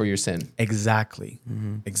excuse for your sin. Exactly.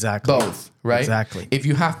 Both, right? Exactly. If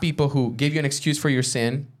you have people who give you an excuse for your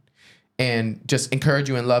sin and just encourage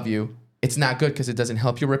you and love you, it's not good, because it doesn't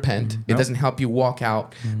help you repent. It doesn't help you walk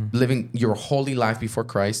out living your holy life before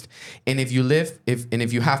Christ. And if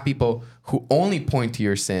you have people who only point to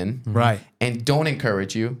your sin and don't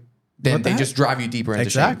encourage you, then they just drive you deeper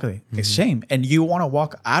into shame. It's shame. And you want to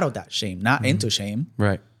walk out of that shame, not into shame.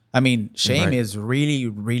 Right. I mean, shame is really,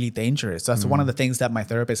 really dangerous. That's one of the things that my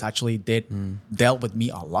therapist actually dealt with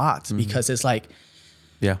me a lot, because it's like,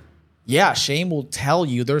 shame will tell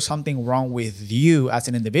you there's something wrong with you as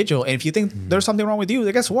an individual. And if you think there's something wrong with you,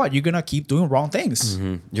 then guess what? You're going to keep doing wrong things.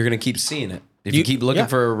 You're going to keep seeing it. If you keep looking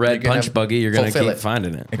for a red punch buggy, you're going to keep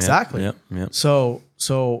finding it. Exactly. Yep. So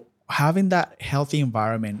having that healthy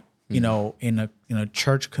environment, in a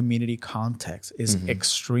church community context is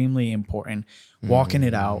extremely important. Walking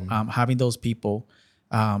it out, having those people,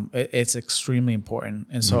 it's extremely important.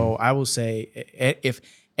 And so I will say, if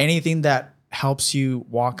anything that helps you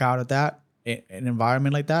walk out of that, an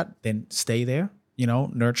environment like that, then stay there,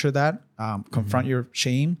 nurture that, confront your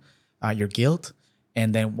shame, your guilt,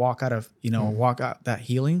 and then walk out that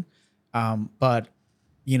healing. But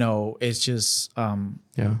it's just, outside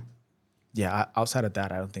of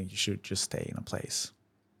that, I don't think you should just stay in a place.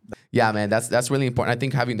 Yeah, man, that's really important. I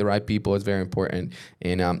think having the right people is very important.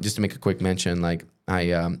 And just to make a quick mention, like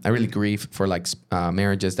I really grieve for like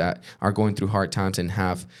marriages that are going through hard times and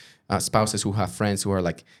have spouses who have friends who are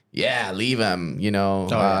like, yeah, leave him, and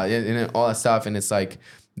all that stuff. And it's like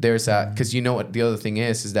there's because you know what the other thing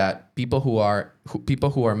is that people who are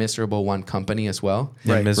miserable want company as well,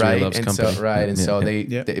 right? Misery loves and company. So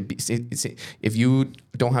if you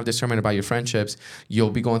don't have discernment about your friendships,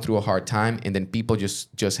 you'll be going through a hard time, and then people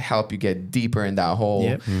just help you get deeper in that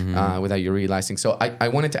hole without you realizing. So I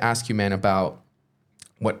wanted to ask you, man, about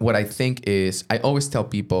what I think is, I always tell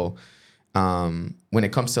people when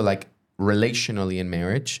it comes to like relationally in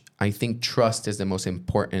marriage, I think trust is the most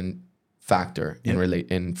important factor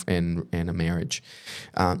in a marriage,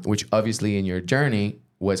 which obviously in your journey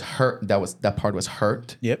was hurt. That part was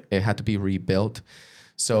hurt. Yep. It had to be rebuilt.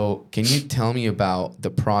 So can you tell me about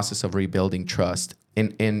the process of rebuilding trust?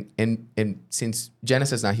 And since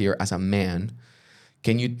Genesis is not here as a man,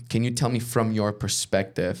 can you tell me from your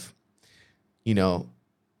perspective,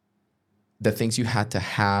 the things you had to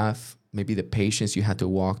have, maybe the patience you had to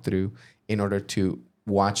walk through in order to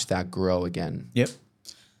watch that grow again? Yep.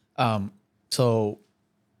 So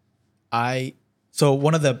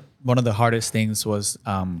one of the hardest things was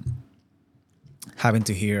having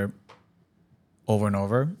to hear over and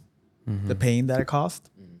over the pain that it caused,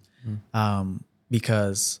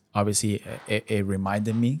 because obviously it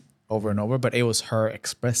reminded me over and over, but it was her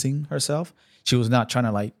expressing herself. She was not trying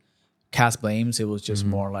to like cast blames. It was just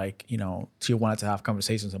more like, she wanted to have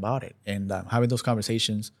conversations about it, and having those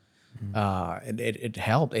conversations, it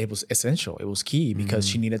helped. It was essential. It was key because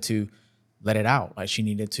she needed to let it out. Like she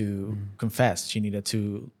needed to confess. She needed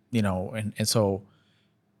to, and so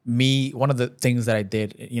one of the things that I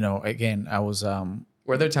did, again, I was,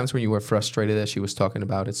 were there times when you were frustrated that she was talking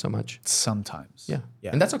about it so much? Sometimes.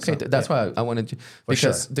 Yeah. And that's okay. That's why I wanted to,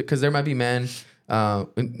 because there might be men,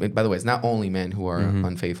 and by the way, it's not only men who are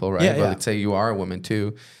unfaithful, right? But let's say you are a woman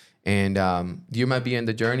too. And you might be in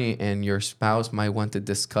the journey and your spouse might want to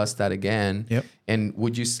discuss that again. Yep. And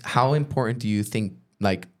how important do you think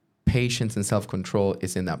like patience and self-control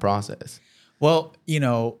is in that process? Well,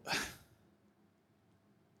 you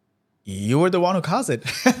were the one who caused it.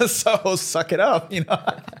 So suck it up,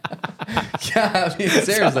 Yeah, I mean,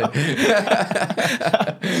 seriously.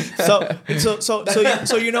 So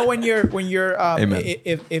when you're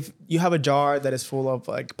if you have a jar that is full of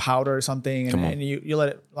like powder or something, and you let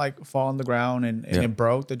it like fall on the ground and it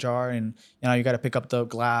broke the jar, and you got to pick up the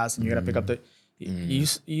glass and you got to pick up the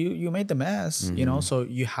you made the mess, so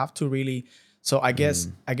you have to really. So I guess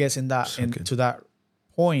in that to that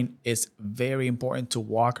point, it's very important to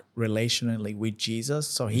walk relationally with Jesus,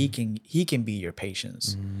 so he can be your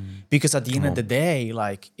patience, because at the end of the day,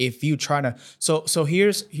 like if you try to, so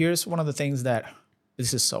here's one of the things that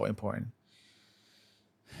this is so important.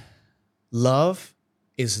 Love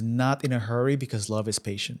is not in a hurry because love is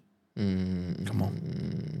patient. Come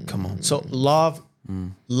on. So love,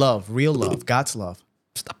 real love, God's love.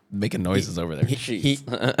 Stop making noises over there.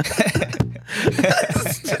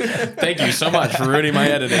 Thank you so much for ruining my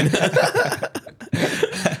editing.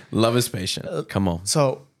 Love is patient. Come on.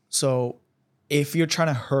 So if you're trying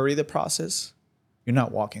to hurry the process, you're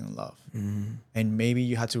not walking in love. And maybe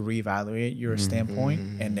you have to reevaluate your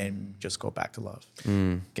standpoint and then just go back to love.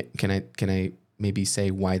 Can I maybe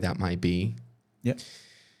say why that might be? Yeah.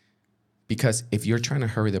 Because if you're trying to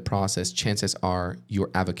hurry the process, chances are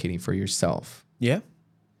you're advocating for yourself. Yeah.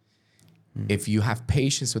 If you have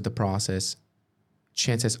patience with the process,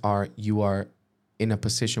 chances are you are in a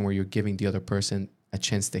position where you're giving the other person a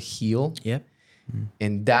chance to heal. Yeah.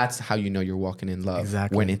 And that's how you know you're walking in love.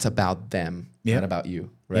 Exactly. When it's about them, not about you,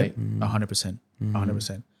 right? 100%.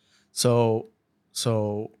 100%. So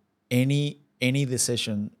any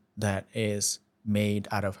decision that is made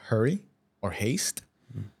out of hurry or haste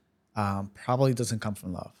probably doesn't come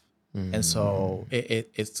from love. And so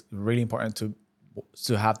it's really important to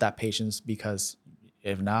have that patience, because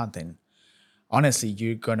if not, then honestly,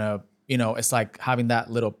 you're gonna, it's like having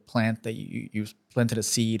that little plant that you planted a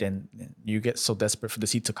seed and you get so desperate for the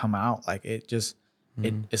seed to come out. Like it's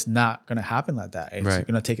not gonna happen like that. It's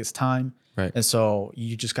gonna take its time. Right. And so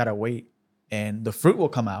you just gotta wait, and the fruit will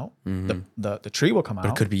come out. The tree will come out.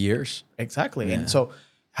 But it could be years. Exactly. Yeah. And so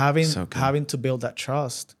having to build that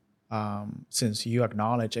trust, since you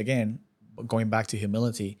acknowledge, again, going back to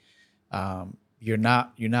humility, you're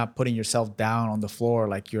not putting yourself down on the floor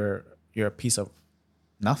like you're a piece of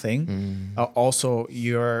nothing. Also,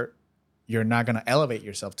 you're you're not gonna elevate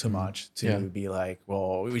yourself too much to be like,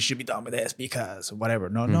 well, we should be done with this because whatever.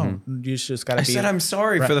 No, you just gotta I said I'm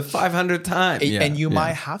sorry for the 500th time. And you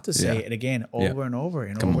might have to say it again over and over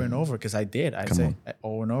and over and over, because I did. I say it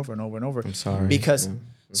over and over and over and over. I'm sorry. Because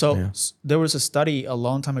there was a study a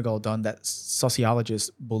long time ago done that sociologists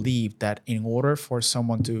believe that in order for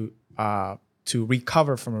someone to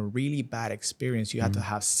recover from a really bad experience, you have to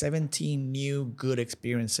have 17 new good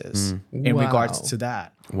experiences in regards to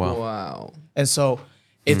that. Wow. And so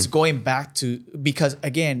it's going back to, because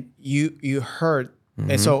again, you hurt,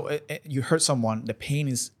 and so you hurt someone. The pain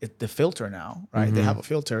is the filter now, right? They have a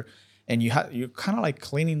filter, and you're kind of like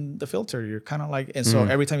cleaning the filter. You're kind of like, and so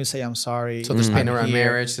every time you say I'm sorry, so there's pain around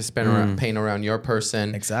marriage, there's pain around your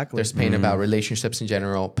person. Exactly. There's pain about relationships in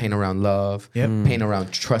general, pain around love, pain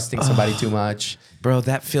around trusting somebody too much. Bro,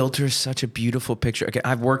 that filter is such a beautiful picture. Okay,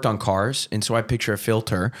 I've worked on cars, and so I picture a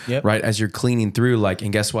filter, right? As you're cleaning through, like,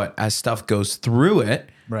 and guess what? As stuff goes through it,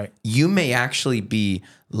 right, you may actually be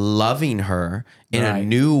loving her in a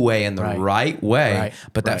new way, in the right way,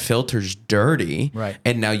 but that filter's dirty,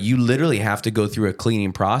 and now you literally have to go through a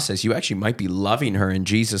cleaning process. You actually might be loving her in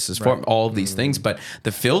Jesus's form, all of these things, but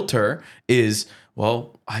the filter is,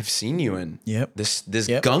 well, I've seen you in this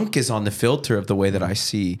gunk is on the filter of the way that I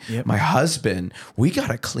see my husband. We got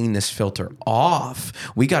to clean this filter off.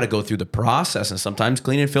 We got to go through the process. And sometimes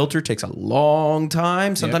cleaning a filter takes a long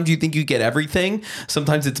time. Sometimes you think you get everything.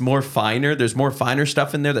 Sometimes it's more finer. There's more finer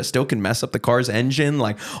stuff in there that still can mess up the car's engine.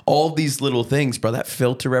 Like all these little things, bro, that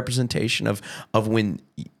filter representation of when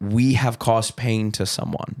we have caused pain to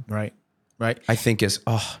someone. Right. I think is,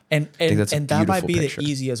 and that might be picture. The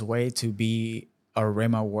easiest way to be a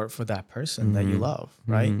Rhema word for that person that you love,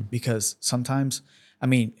 right? Because sometimes, I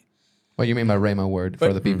mean, what do you mean by Rhema word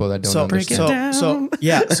for the people that don't understand? So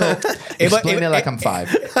Explain it like I'm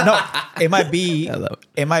 5. No, it might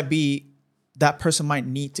be that person might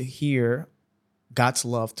need to hear God's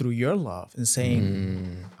love through your love and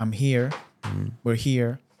saying, I'm here, we're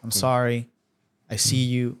here, I'm sorry, I see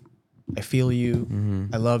you, I feel you,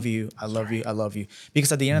 I love you, I love you, I love you.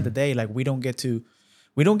 Because at the end of the day, like we don't get to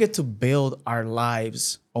build our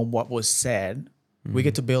lives on what was said. We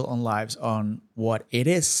get to build on lives on what it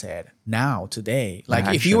is said now, today.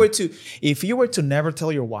 Like if you were to never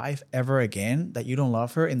tell your wife ever again that you don't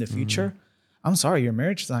love her in the future, I'm sorry, your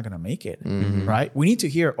marriage is not gonna make it. Right? We need to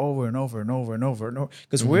hear over and over and over and over and over.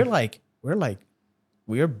 Because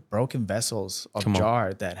we're broken vessels of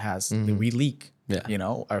jar that has we leak. Yeah. You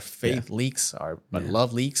know, our faith leaks, our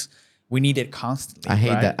love leaks. We need it constantly. I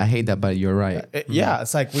hate that, but you're right.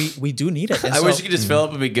 It's like we do need it. And I wish you could just fill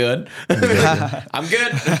up and be good. I'm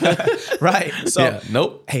good. Right. So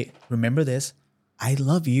nope. Hey, remember this. I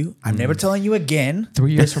love you. I'm never telling you again.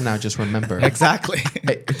 3 years from now, just remember. Exactly.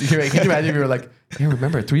 Hey, can you imagine if you were like, hey,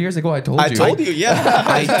 remember 3 years ago I told you. I told you, yeah.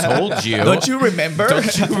 I told you. Don't you remember?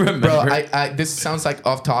 Don't you remember? Bro, this sounds like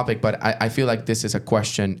off topic, but I feel like this is a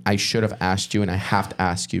question I should have asked you, and I have to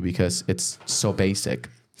ask you because it's so basic.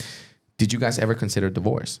 Did you guys ever consider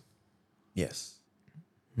divorce? Yes.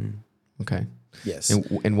 Okay. Yes.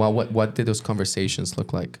 And what did those conversations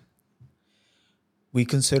look like? We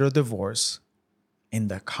consider divorce in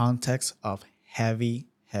the context of heavy,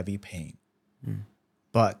 heavy pain.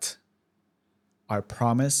 But our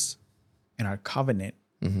promise and our covenant,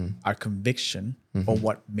 our conviction of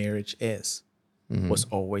what marriage is, was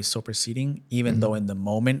always superseding, even though in the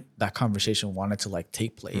moment that conversation wanted to like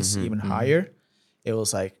take place even higher. It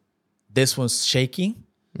was like, this was shaky.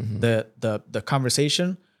 The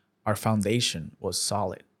conversation, our foundation was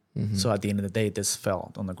solid. So at the end of the day, this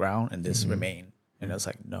fell on the ground and this remained. And it was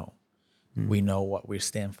like, no, we know what we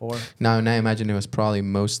stand for. Now I imagine it was probably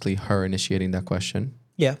mostly her initiating that question.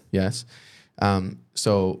 Yeah. Yes.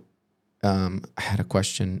 So I had a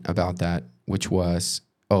question about that, which was,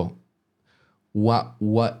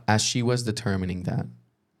 what as she was determining that,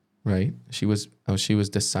 right? She was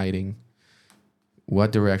deciding,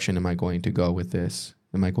 what direction am I going to go with this?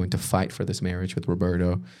 Am I going to fight for this marriage with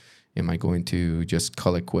Roberto? Am I going to just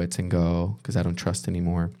call it quits and go because I don't trust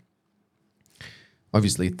anymore?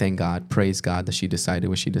 Obviously, thank God, praise God that she decided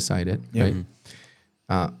what she decided, right?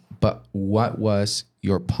 But what was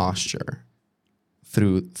your posture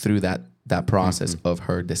through that process of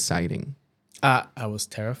her deciding? I was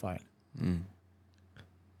terrified.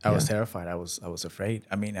 I was terrified. I was afraid.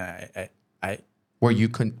 I mean, I Were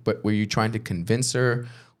you trying to convince her?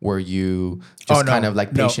 Were you just kind of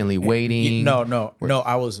like patiently waiting? No.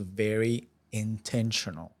 I was very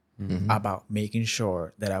intentional about making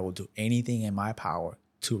sure that I will do anything in my power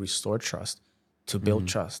to restore trust, to build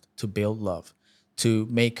trust, to build love, to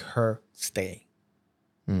make her stay.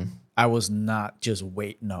 I was not just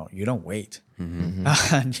wait. No, you don't wait.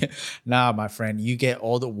 Nah, my friend, you get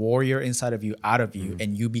all the warrior inside of you out of you,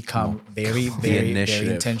 and you become very, very, very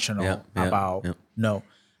intentional about, no,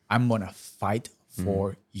 I'm going to fight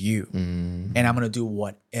for you. And I'm going to do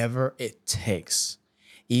whatever it takes,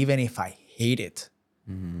 even if I hate it.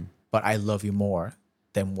 But I love you more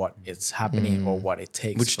than what is happening or what it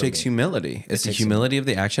takes. Which takes humility. It's the humility of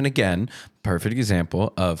the action. Again, perfect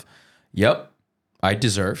example of, yep, I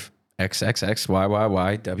deserve X, X, X, Y, Y,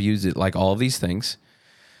 Y, W, like all of these things.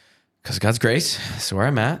 Because God's grace, that's where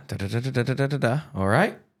I'm at. Da, da, da, da, da, da, da, da. All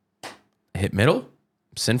right. Hit middle.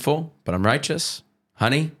 I'm sinful, but I'm righteous.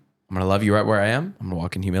 Honey, I'm going to love you right where I am. I'm going to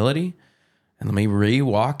walk in humility. And let me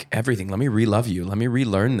re-walk everything. Let me re-love you. Let me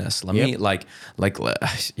relearn this. Let me like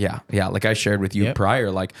I shared with you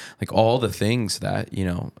prior, like all the things that,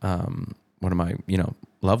 one of my,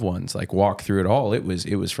 loved ones, like walk through it all. It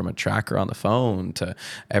was from a tracker on the phone to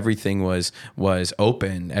everything was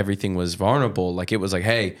open. Everything was vulnerable. Like it was like,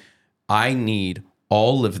 hey, I need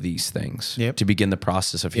all of these things to begin the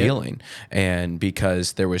process of healing. And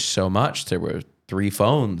because there was so much, there were 3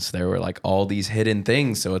 phones, there were like all these hidden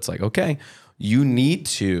things. So it's like, okay, you need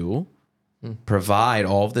to provide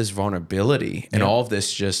all of this vulnerability and all of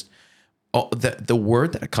this just, the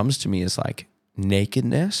word that comes to me is like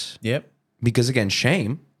nakedness. Because again,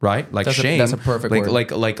 shame, right? Like shame. That's a perfect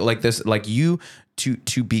word. Like this, like you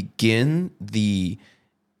to begin the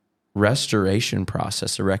restoration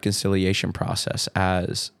process, the reconciliation process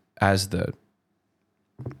as the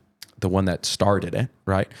one that started it,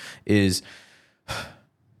 right? Is,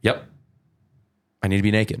 yep, I need to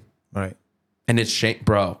be naked. Right. And it's shame,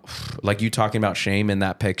 bro. Like you talking about shame in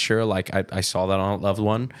that picture. Like I saw that on a loved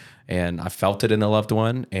one and I felt it in a loved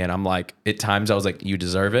one. And I'm like, at times I was like, you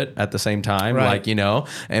deserve it at the same time. Right. Like,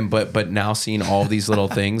 and, but now seeing all these little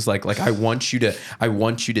things, like I want you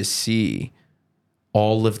to see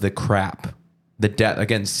all of the crap, the death.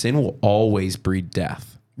 Again, sin will always breed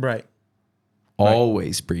death. Right.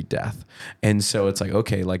 Always breed death. And so it's like,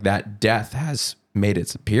 okay, like that death has made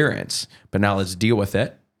its appearance, but now let's deal with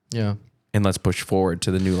it. Yeah. And let's push forward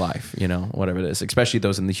to the new life, whatever it is, especially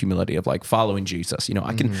those in the humility of like following Jesus.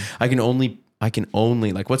 I can only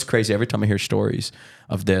like, what's crazy, every time I hear stories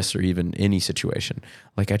of this or even any situation,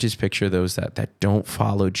 like I just picture those that don't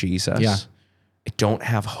follow Jesus. Yeah. Don't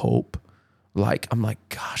have hope. Like, I'm like,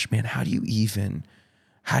 gosh, man, how do you even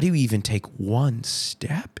take one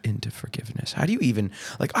step into forgiveness? How do you even,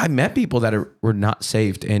 like, I met people that were not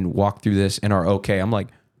saved and walk through this and are okay. I'm like,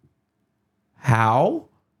 how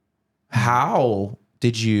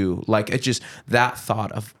did you, like, it's just that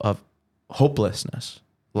thought of hopelessness.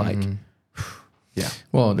 Like, yeah.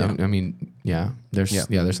 Well, I mean, there's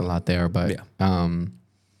a lot there, but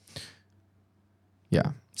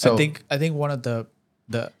So I think one of the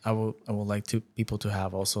I would like people to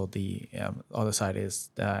have also the other side is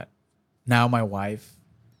that now my wife,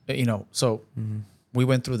 so we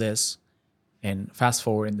went through this, and fast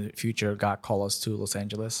forward in the future, God called us to Los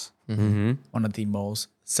Angeles, one of the most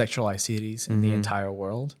sexualized cities in the entire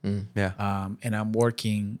world. And I'm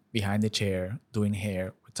working behind the chair doing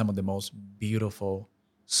hair with some of the most beautiful,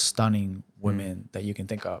 stunning women that you can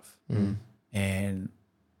think of. And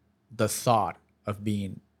the thought of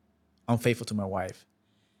being unfaithful to my wife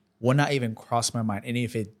would not even cross my mind. And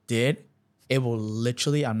if it did, it will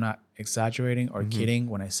literally, I'm not exaggerating or kidding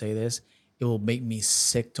when I say this, it will make me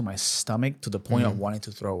sick to my stomach to the point of wanting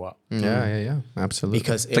to throw up. Yeah, absolutely.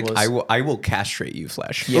 Because it's like, I will castrate you,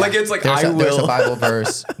 flesh. Yeah. Like, it's like, there's a Bible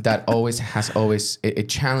verse that it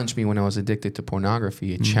challenged me when I was addicted to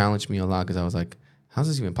pornography. It challenged me a lot because I was like, how's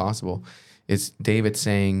this even possible? It's David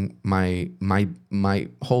saying, my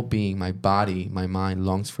whole being, my body, my mind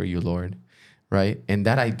longs for you, Lord. Right? And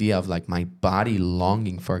that idea of like my body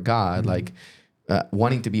longing for God, like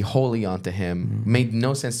wanting to be holy unto him made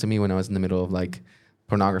no sense to me when I was in the middle of like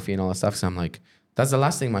pornography and all that stuff. So I'm like, that's the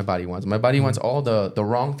last thing my body wants. My body wants all the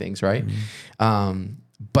wrong things, right?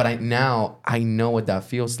 But I know what that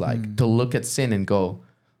feels like to look at sin and go,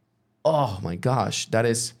 oh my gosh, that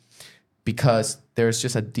is because there's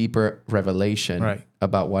just a deeper revelation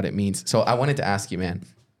about what it means. So I wanted to ask you, man.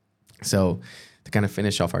 So to kind of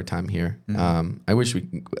finish off our time here,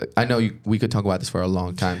 I know we could talk about this for a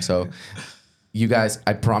long time. So you guys,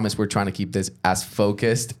 I promise we're trying to keep this as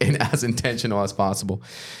focused and as intentional as possible.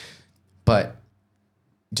 But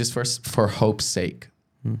just for hope's sake,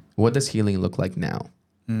 what does healing look like now?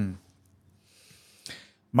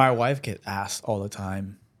 My wife gets asked all the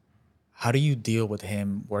time, how do you deal with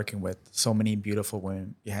him working with so many beautiful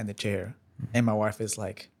women behind the chair? And my wife is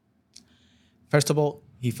like, first of all,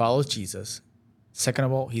 he follows Jesus. Second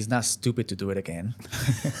of all, he's not stupid to do it again.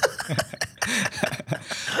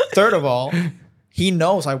 Third of all, he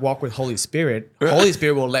knows I walk with Holy Spirit. Holy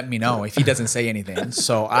Spirit will let me know if he doesn't say anything.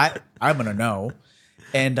 So I'm gonna know.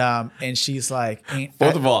 And she's like,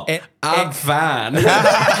 Fourth of all, I'm fine.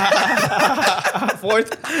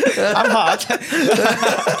 Fourth, I'm hot.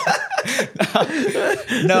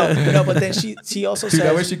 no, but then she also says,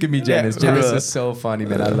 I wish you could meet Janice. Janice is so funny,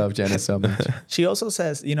 man. I love Janice so much. She also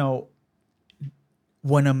says,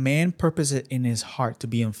 when a man purposes in his heart to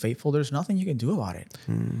be unfaithful, there's nothing you can do about it.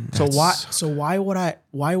 So why would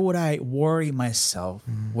I worry myself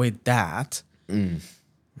with that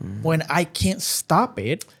when I can't stop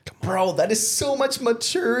it? Bro, that is so much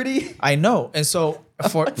maturity. I know. And so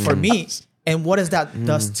for me, and what does that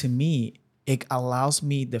does to me, it allows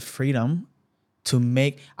me the freedom to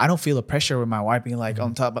I don't feel the pressure with my wife being like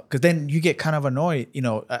on top, because then you get kind of annoyed,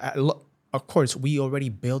 of course, we already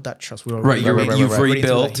built that trust. You've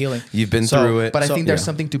rebuilt. You've been through it. But I think there's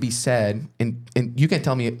something to be said, and you can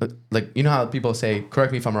tell me, how people say,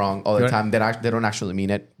 correct me if I'm wrong all the time. They don't actually mean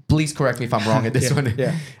it. Please correct me if I'm wrong at this one.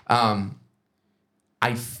 Yeah.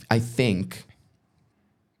 I think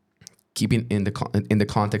keeping in the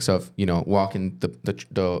context of walking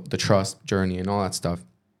the trust journey and all that stuff.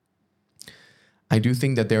 I do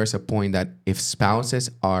think that there is a point that if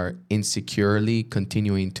spouses are insecurely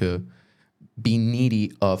continuing to be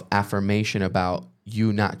needy of affirmation about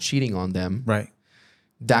you not cheating on them, right,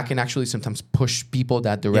 that can actually sometimes push people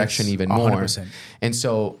that direction even more. 100%. And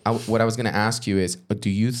so what I was going to ask you is, do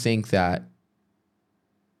you think that,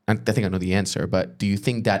 I think I know the answer, but do you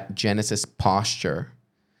think that Genesis' posture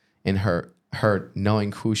in her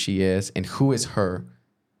knowing who she is and who is her,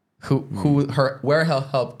 where her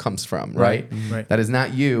help comes from, right? That is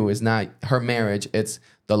not you, is not her marriage, it's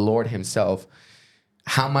the Lord himself.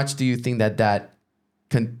 How much do you think that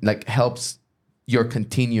helps your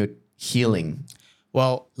continued healing?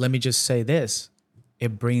 Well, let me just say this.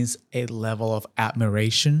 It brings a level of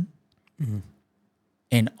admiration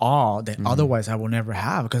and awe that otherwise I will never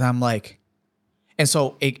have, because I'm like, and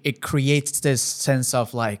so it creates this sense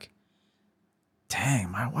of like,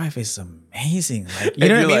 dang, my wife is amazing. Like, you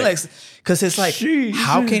know what I mean? Like, because it's like,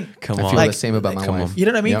 how can I feel the same about my wife. You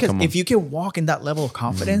know what I mean? Because if you can walk in that level of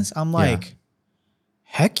confidence, I'm like,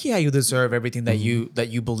 heck yeah, you deserve everything that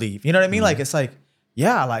you believe. You know what I mean? Like, it's like,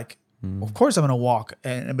 yeah, like, of course I'm gonna walk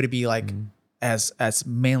and I'm gonna be like as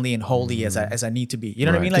manly and holy as I need to be. You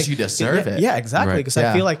know what I mean? Like, you deserve it. Yeah, exactly. Because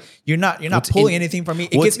I feel like you're not pulling anything from me.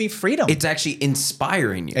 It gives me freedom. It's actually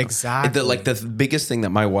inspiring you. Exactly. The biggest thing that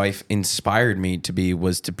my wife inspired me to be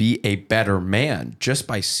was to be a better man just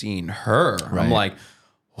by seeing her. Right. I'm like,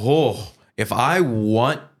 oh, if I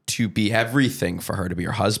want to be everything for her, to be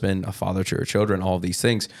her husband, a father to her children, all of these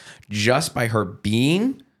things, just by her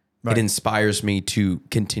being, it inspires me to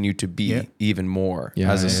continue to be even more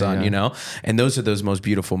as a son, and those are those most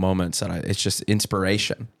beautiful moments that it's just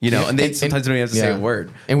inspiration, and they sometimes don't even have to say a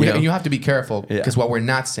word. And you have to be careful, because this is what we're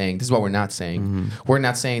not saying. We're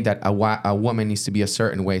not saying that a woman needs to be a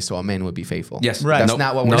certain way so a man would be faithful. Yes. Right. That's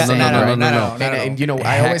not what we're saying. No. And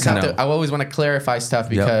I always want to clarify stuff,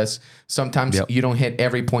 because sometimes you don't hit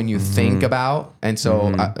every point you think about. And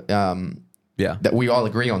so, that we all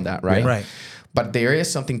agree on that, right? Right. But there is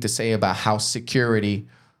something to say about how security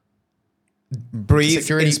breathes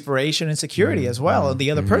inspiration and security as well. The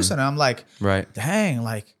other person, I'm like, dang,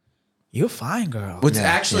 like, you're fine, girl. It's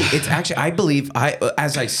actually, I believe,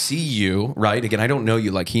 as I see you, right? Again, I don't know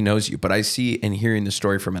you like he knows you, but I see, and hearing the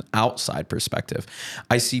story from an outside perspective,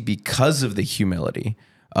 I see, because of the humility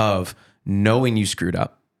of knowing you screwed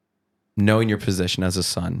up, knowing your position as a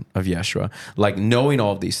son of Yeshua, like knowing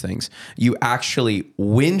all of these things, you actually,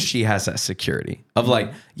 when she has that security of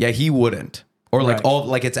like, he wouldn't, or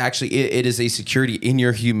like it's actually, it is a security in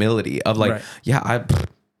your humility of like, what you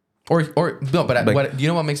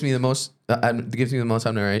know what makes me the most, gives me the most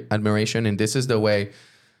admiration, and this is the way,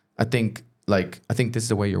 I think this is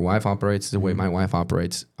the way your wife operates, the way my wife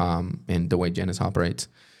operates, and the way Janice operates.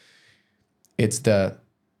 It's I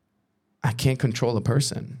can't control a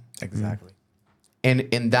person. Exactly. And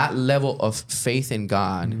in that level of faith in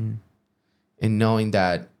God, and knowing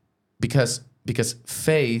that because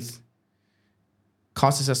faith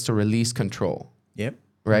causes us to release control. Yep.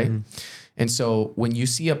 Right? And so when you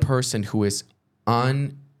see a person who is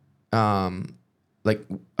like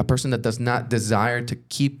a person that does not desire to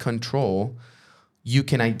keep control, you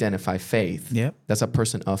can identify faith. Yep. That's a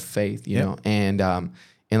person of faith, you know? And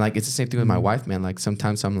like, it's the same thing with my wife, man. Like,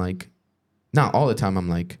 sometimes I'm like, not all the time, I'm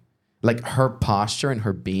like her posture and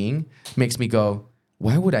her being makes me go,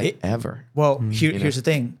 why would I ever? Well, here's the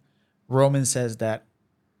thing. Romans says that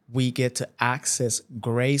we get to access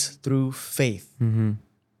grace through faith.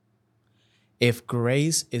 If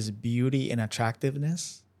grace is beauty and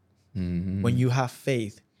attractiveness, when you have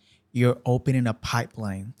faith, you're opening a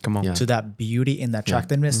pipeline to that beauty and that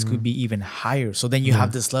attractiveness could be even higher. So then you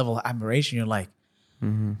have this level of admiration. You're like,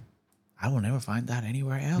 I will never find that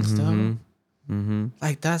anywhere else, though.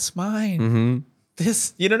 Like, that's mine.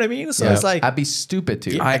 This, you know what I mean? So it's like, I'd be stupid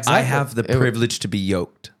to. I have the privilege to be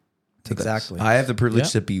yoked. Exactly. I have the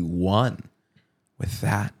privilege to be one with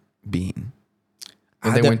that being.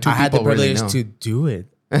 And then when two I had the people really privilege know. to do it.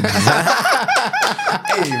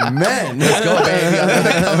 Amen. Let's go, baby.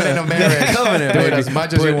 Another covenant of marriage. Do it as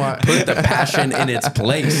much as you want. Put the passion in its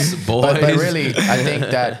place, boys. But really,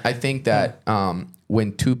 I think that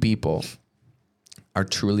when two people are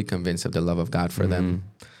truly convinced of the love of God for them,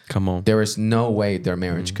 come on, there is no way their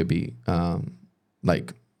marriage could be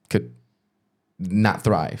could not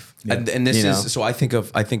thrive. Yes. And this is so I think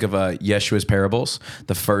of Yeshua's parables.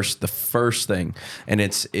 The first thing, and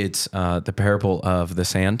it's the parable of the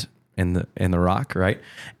sand and the rock, right?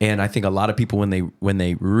 And I think a lot of people when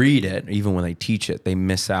they read it, even when they teach it, they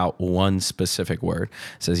miss out one specific word.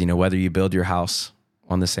 It says, whether you build your house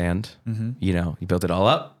on the sand, you build it all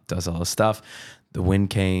up, does all this stuff. The wind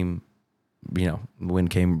came,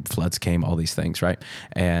 floods came, all these things, right?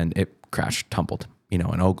 And it crashed, tumbled,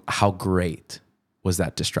 and oh, how great was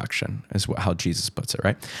that destruction, is how Jesus puts it,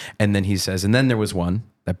 right? And then he says, and then there was one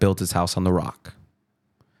that built his house on the rock.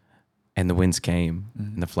 And the winds came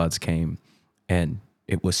and the floods came and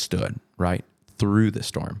it withstood, right? Through the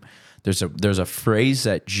storm. There's a phrase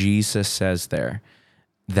that Jesus says there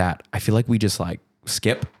that I feel like we just like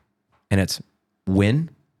skip, and it's when.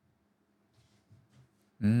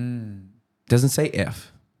 Doesn't say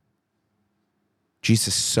if. Jesus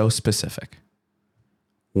is so specific.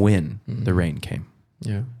 When the rain came.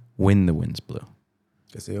 Yeah. When the winds blew.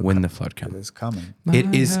 When the flood came. It's coming.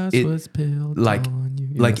 It is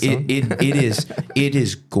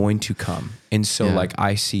going to come. And so like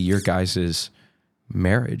I see your guys'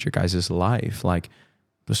 marriage, your guys' life, like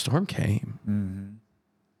the storm came.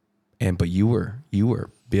 But you were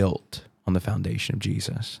built on the foundation of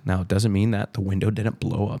Jesus. Now, it doesn't mean that the window didn't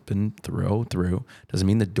blow up and throw through. Doesn't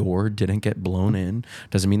mean the door didn't get blown in.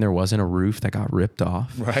 Doesn't mean there wasn't a roof that got ripped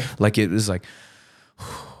off. Right. Like it was like,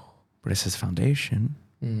 but it says foundation,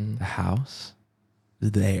 the house,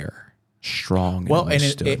 there, strong. Well, and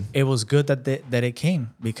it was good that it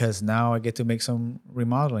came, because now I get to make some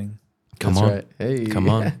remodeling. Come on. Right. Hey. Come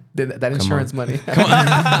on. That insurance money. Come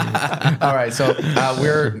on. All right. So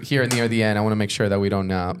we're here near the end. I want to make sure that we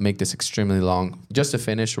don't make this extremely long. Just to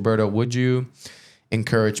finish, Roberto, would you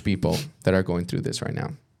encourage people that are going through this right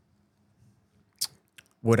now?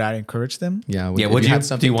 Would I encourage them? Yeah. Would you have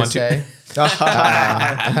something do you want to say? Would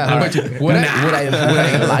I like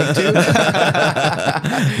to?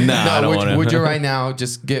 No, I don't want to. Would you right now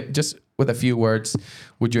just with a few words,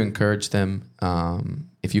 would you encourage them?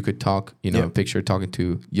 If you could talk, picture talking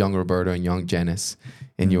to young Roberto and young Janice,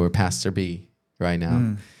 and you were Pastor B right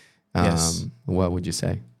now. Yes. What would you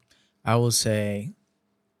say? I will say,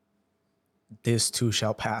 this too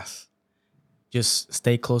shall pass. Just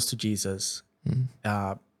stay close to Jesus.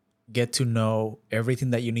 Get to know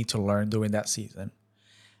everything that you need to learn during that season.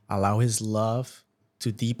 Allow his love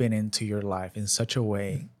to deepen into your life in such a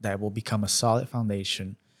way that it will become a solid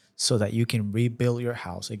foundation, so that you can rebuild your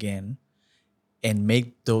house again and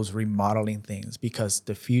make those remodeling things, because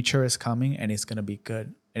the future is coming and it's going to be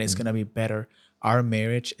good and it's going to be better. Our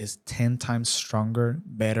marriage is 10 times stronger,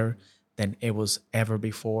 better than it was ever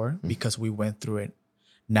before, because we went through it.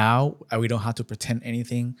 Now we don't have to pretend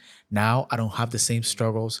anything. Now I don't have the same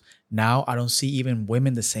struggles. Now I don't see even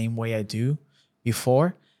women the same way I do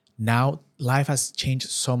before. Now life has changed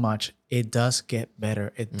so much. It does get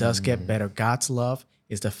better. It does get better. God's love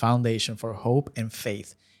is the foundation for hope and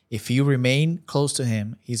faith. If you remain close to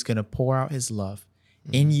him, he's going to pour out his love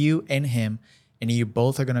in you and him, and you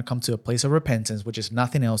both are going to come to a place of repentance, which is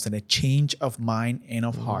nothing else than a change of mind and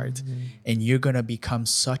of heart. And you're going to become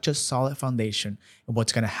such a solid foundation. And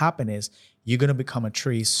what's going to happen is you're going to become a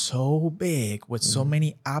tree so big with so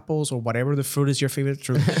many apples, or whatever the fruit is, your favorite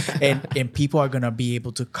fruit. and people are going to be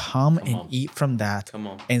able to come and eat from that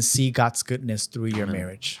and see God's goodness through your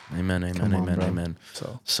marriage. Amen, amen, amen, amen.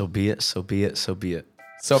 So be it, so be it, so be it.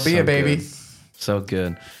 So be it, baby. Good. So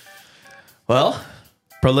good. Well,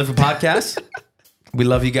 Prolific Podcast. We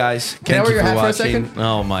love you guys. Can I wear your hat for a watching. second?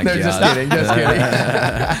 Oh my No, god. just kidding. Just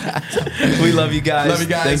kidding. We love you guys. Love you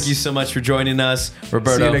guys. Thank you so much for joining us.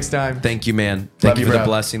 Roberto. See you next time. Thank you, man. Thank you for bro. the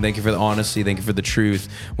blessing. Thank you for the honesty. Thank you for the truth.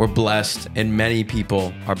 We're blessed, and many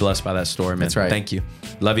people are blessed by that story, man. That's right. Thank you.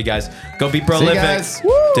 Love you guys. Go be See you prolific. guys.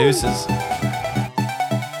 Deuces.